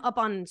when I'm up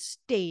on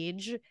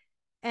stage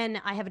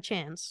and I have a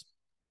chance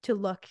to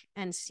look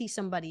and see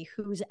somebody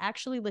who's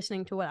actually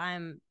listening to what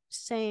I'm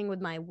saying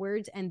with my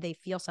words and they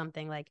feel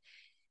something, like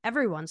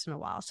every once in a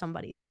while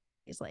somebody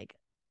is like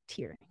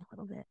tearing a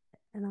little bit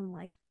and I'm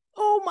like,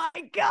 oh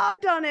my God,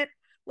 I've done it.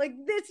 Like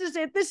this is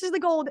it. This is the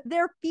goal.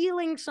 They're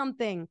feeling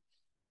something.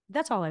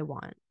 That's all I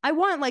want. I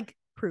want like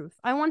proof.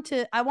 I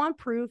want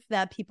proof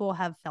that people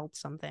have felt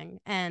something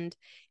and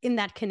in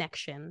that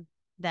connection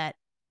that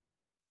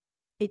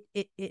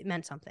it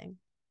meant something.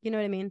 You know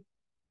what I mean?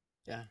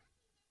 Yeah.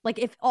 Like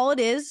if all it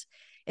is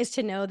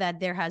to know that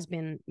there has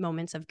been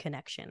moments of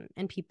connection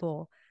and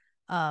people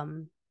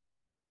um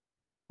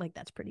like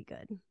that's pretty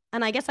good.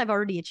 And I guess I've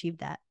already achieved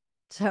that.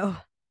 So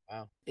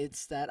Wow.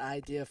 It's that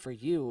idea for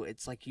you.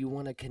 It's like you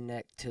want to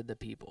connect to the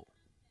people.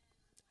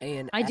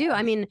 And I do. I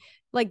as mean,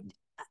 like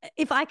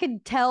if I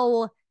could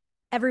tell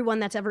everyone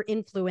that's ever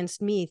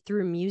influenced me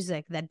through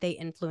music that they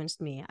influenced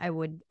me, I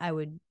would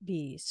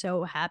be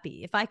so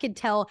happy. If I could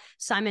tell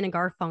Simon and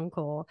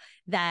Garfunkel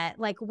that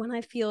like when I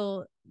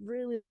feel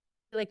really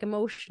like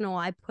emotional,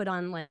 I put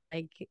on like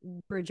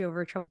Bridge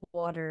Over Troubled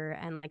Water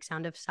and like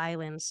Sound of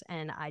Silence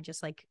and I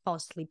just like fall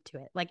asleep to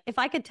it. Like if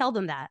I could tell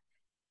them that,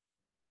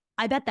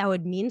 I bet that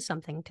would mean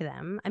something to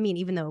them. I mean,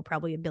 even though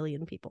probably a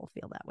billion people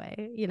feel that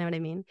way, you know what I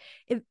mean?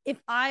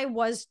 If I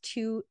was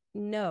to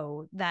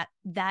know that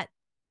I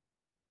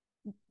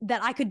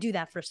could do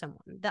that for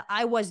someone, that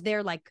I was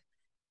their like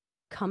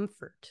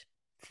comfort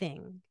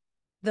thing.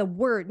 The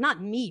word,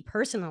 not me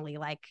personally,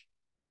 like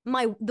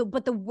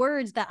but the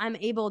words that I'm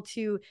able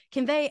to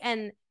convey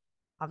and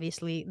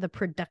obviously the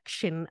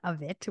production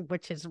of it,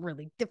 which is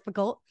really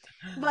difficult.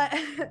 But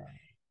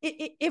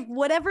if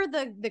whatever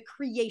the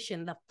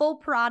creation, the full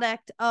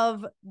product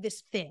of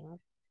this thing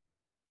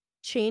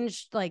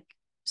changed like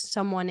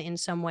someone in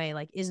some way,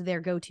 like is their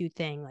go-to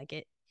thing, like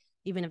it,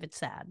 even if it's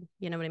sad,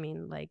 you know what I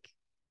mean? Like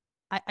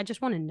I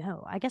just want to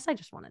know. I guess I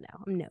just want to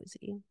know. I'm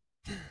nosy.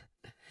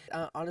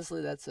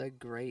 Honestly, that's a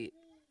great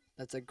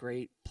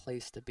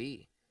place to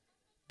be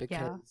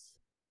Yeah. because,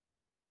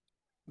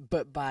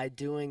 but by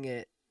doing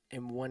it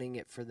and wanting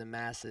it for the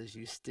masses,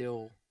 you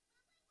still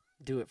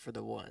do it for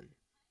the one.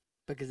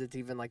 Because it's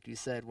even like you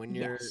said, when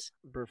you're Yes.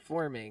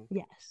 performing,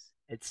 Yes.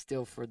 it's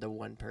still for the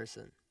one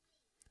person.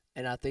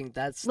 And I think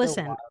that's the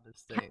Listen,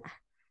 wildest thing.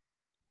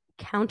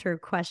 counter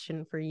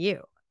question for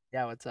you.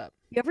 Yeah, what's up?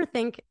 You ever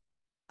think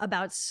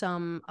about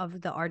some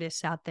of the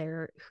artists out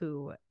there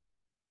who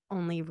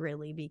only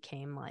really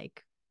became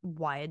like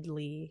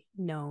widely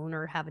known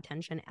or have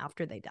attention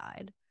after they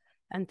died,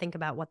 and think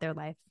about what their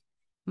life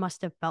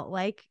must have felt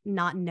like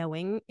not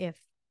knowing if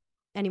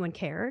anyone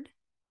cared?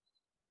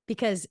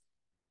 Because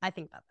I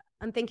think about that.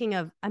 I'm thinking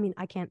of, I mean,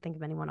 I can't think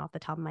of anyone off the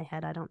top of my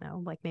head. I don't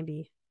know. Like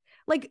maybe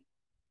like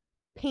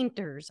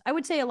painters. I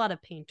would say a lot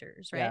of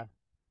painters, right? Yeah.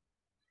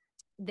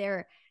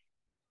 They're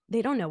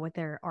they don't know what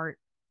their art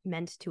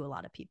meant to a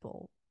lot of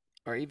people.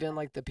 Or even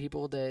like the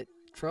people that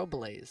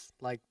trailblaze,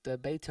 like the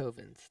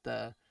Beethovens,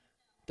 the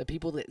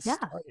people that Yeah.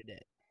 started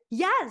it.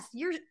 Yes,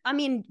 I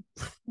mean,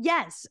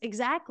 yes,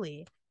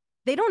 exactly.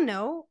 They don't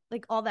know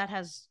like all that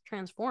has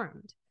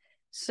transformed.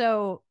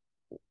 So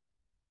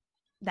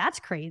that's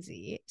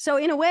crazy. So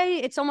in a way,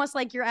 it's almost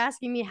like you're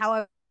asking me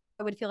how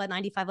I would feel at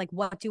 95. Like,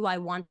 what do I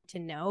want to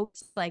know?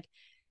 It's like,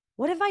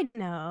 what if I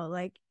know?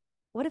 Like,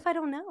 what if I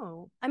don't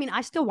know? I mean,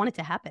 I still want it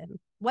to happen.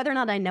 Whether or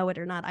not I know it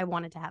or not, I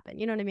want it to happen.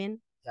 You know what I mean?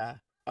 Yeah.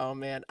 Oh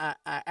man, I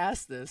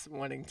asked this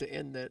wanting to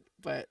end it,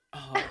 but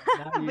oh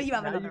But you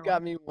have now you another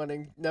got one. me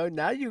wanting no,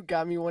 now you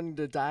got me wanting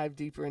to dive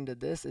deeper into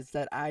this. It's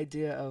that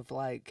idea of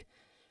like,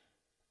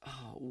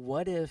 oh,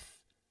 what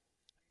if,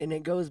 and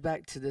it goes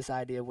back to this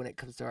idea when it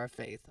comes to our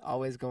faith,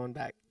 always going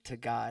back to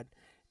God,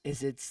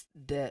 is it's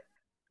that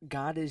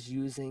God is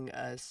using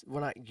us,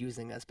 well, not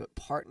using us, but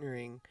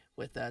partnering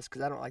with us,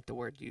 because I don't like the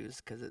word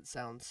use because it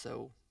sounds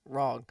so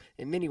wrong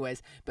in many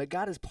ways, but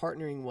God is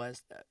partnering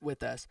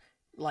with us.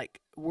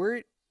 Like,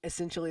 we're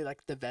essentially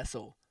like the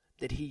vessel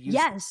that He uses.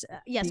 Yes,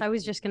 yes. He, I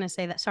was just gonna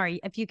say that. Sorry,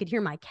 if you could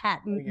hear my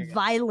cat oh, you're good.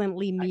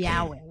 violently I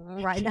can't,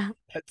 meowing right now.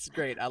 that's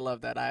great. I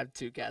love that. I have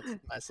two cats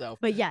myself.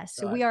 But yes,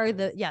 So I we are feel you.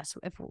 the yes.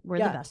 If we're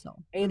the Yeah.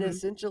 vessel. And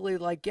essentially,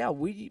 like, yeah,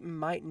 we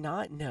might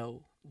not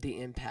know the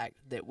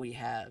impact that we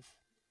have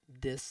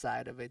this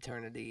side of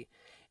eternity.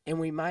 And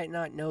we might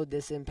not know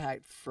this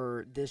impact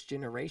for this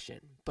generation.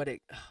 But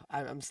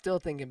I'm still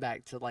thinking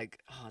back to, like,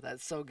 oh,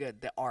 that's so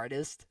good. The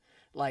artist,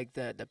 like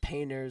the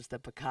painters, the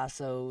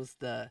Picassos,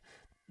 the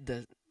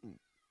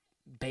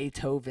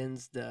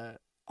Beethovens,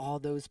 all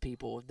those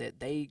people that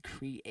they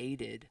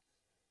created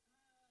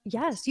this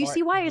Yes, you art.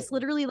 see why it's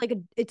literally like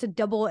it's a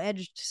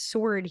double-edged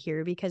sword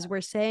here, because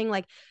we're saying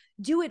like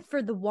do it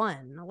for the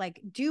one, like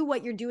do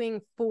what you're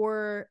doing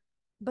for,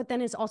 but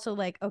then it's also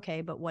like,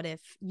 okay, but what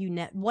if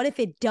what if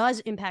it does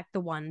impact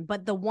the one,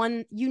 but the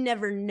one you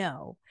never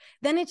know?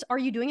 Then it's, are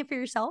you doing it for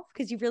yourself?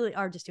 Because you really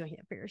are just doing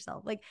it for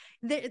yourself. Like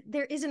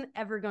there isn't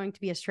ever going to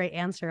be a straight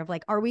answer of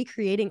like, are we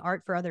creating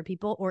art for other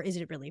people or is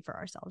it really for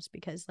ourselves?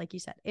 Because like you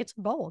said, it's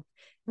both.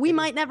 We It is.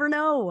 might never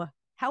know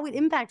how it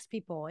impacts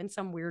people in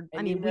some weird, I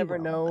And you mean, we never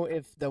will, but know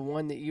if the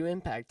one that you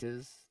impact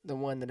is the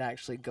one that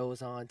actually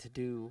goes on to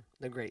do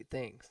the great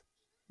things.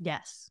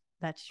 yes,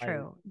 that's Like,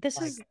 true. This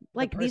like is the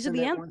like person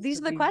that wants these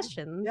to are the be you. Yeah,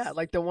 questions.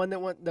 like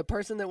the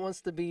person that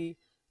wants to be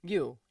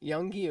you,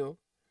 young you,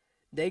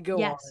 they go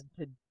Yes.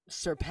 on to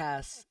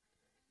surpass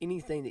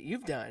anything that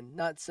you've done.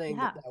 Not saying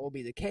that Yeah. that will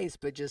be the case,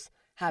 but just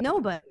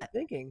No, but hypothetically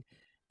thinking.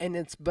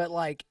 And but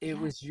like it yes,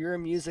 was your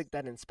music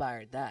that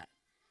inspired that.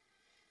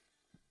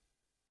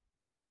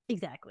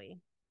 exactly.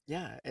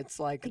 Yeah, it's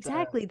like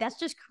Exactly. That's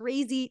just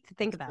crazy to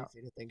think it's about.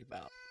 crazy to think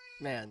about.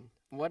 Man,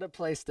 what a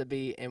place to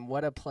be and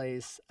what a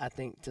place I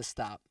think to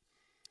stop.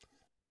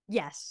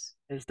 Yes.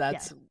 Is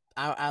Yes. that's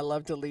I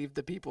love to leave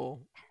the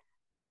people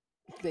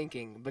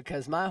thinking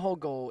because my whole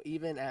goal,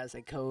 even as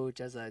a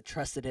coach, as a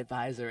trusted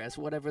advisor, as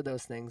whatever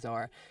those things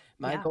are,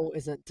 my Yeah. goal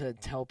isn't to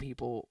tell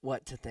people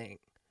what to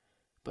think,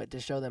 but to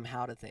show them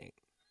how to think.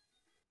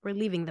 We're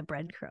leaving the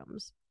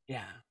breadcrumbs.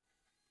 Yeah,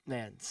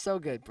 man, so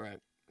good,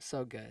 Brooke,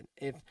 so good.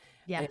 If and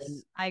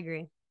Yes, I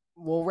agree.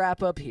 we'll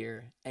wrap up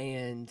here,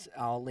 and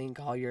I'll link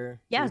all Yeah,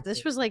 your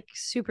this was things. like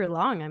super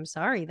long. I'm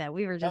sorry that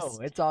we were No,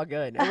 just it's all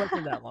good. It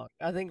wasn't that long.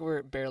 I think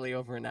we're barely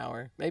over an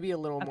hour, maybe a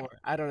little okay. more.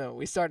 I don't know.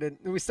 We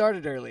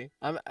started early.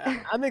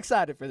 I'm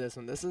excited for this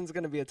one. This one's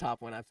gonna be a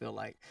top one. I feel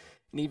like,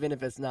 and even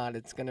if it's not,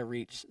 it's gonna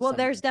reach Well, some.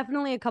 there's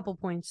definitely a couple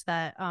points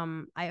that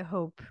I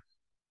hope,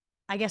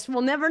 I guess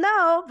we'll never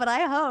know, but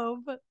I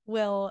hope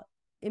will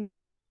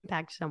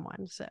impact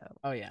someone. So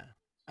Oh yeah,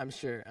 I'm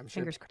sure. I'm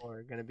sure fingers people crossed.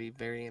 are gonna be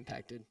very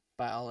impacted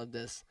by all of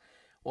this.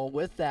 Well,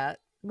 with that,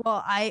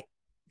 Well, I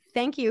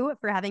thank you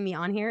for having me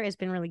on here. It's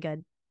been really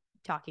good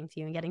talking to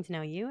you and getting to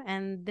know you.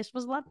 And this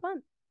was a lot of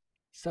fun.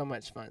 so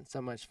much fun.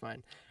 So much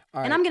fun.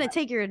 All And right. I'm going to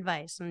take your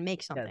advice and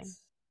make something.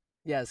 Yes.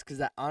 Yes,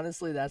 because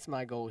honestly, that's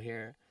my goal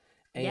here.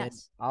 And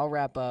Yes. I'll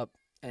wrap up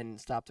and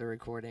stop the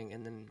recording,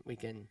 and then we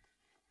can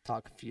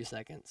talk a few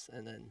seconds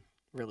and then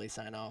really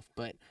sign off.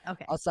 But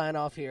Okay. I'll sign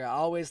off here. I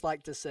always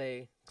like to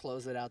say,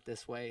 close it out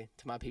this way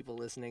to my people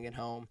listening at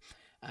home.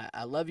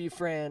 I love you,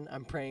 friend.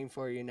 I'm praying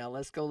for you. Now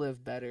let's go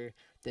live better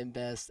than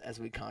best as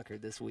we conquer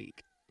this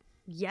week.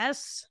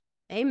 Yes.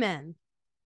 Amen.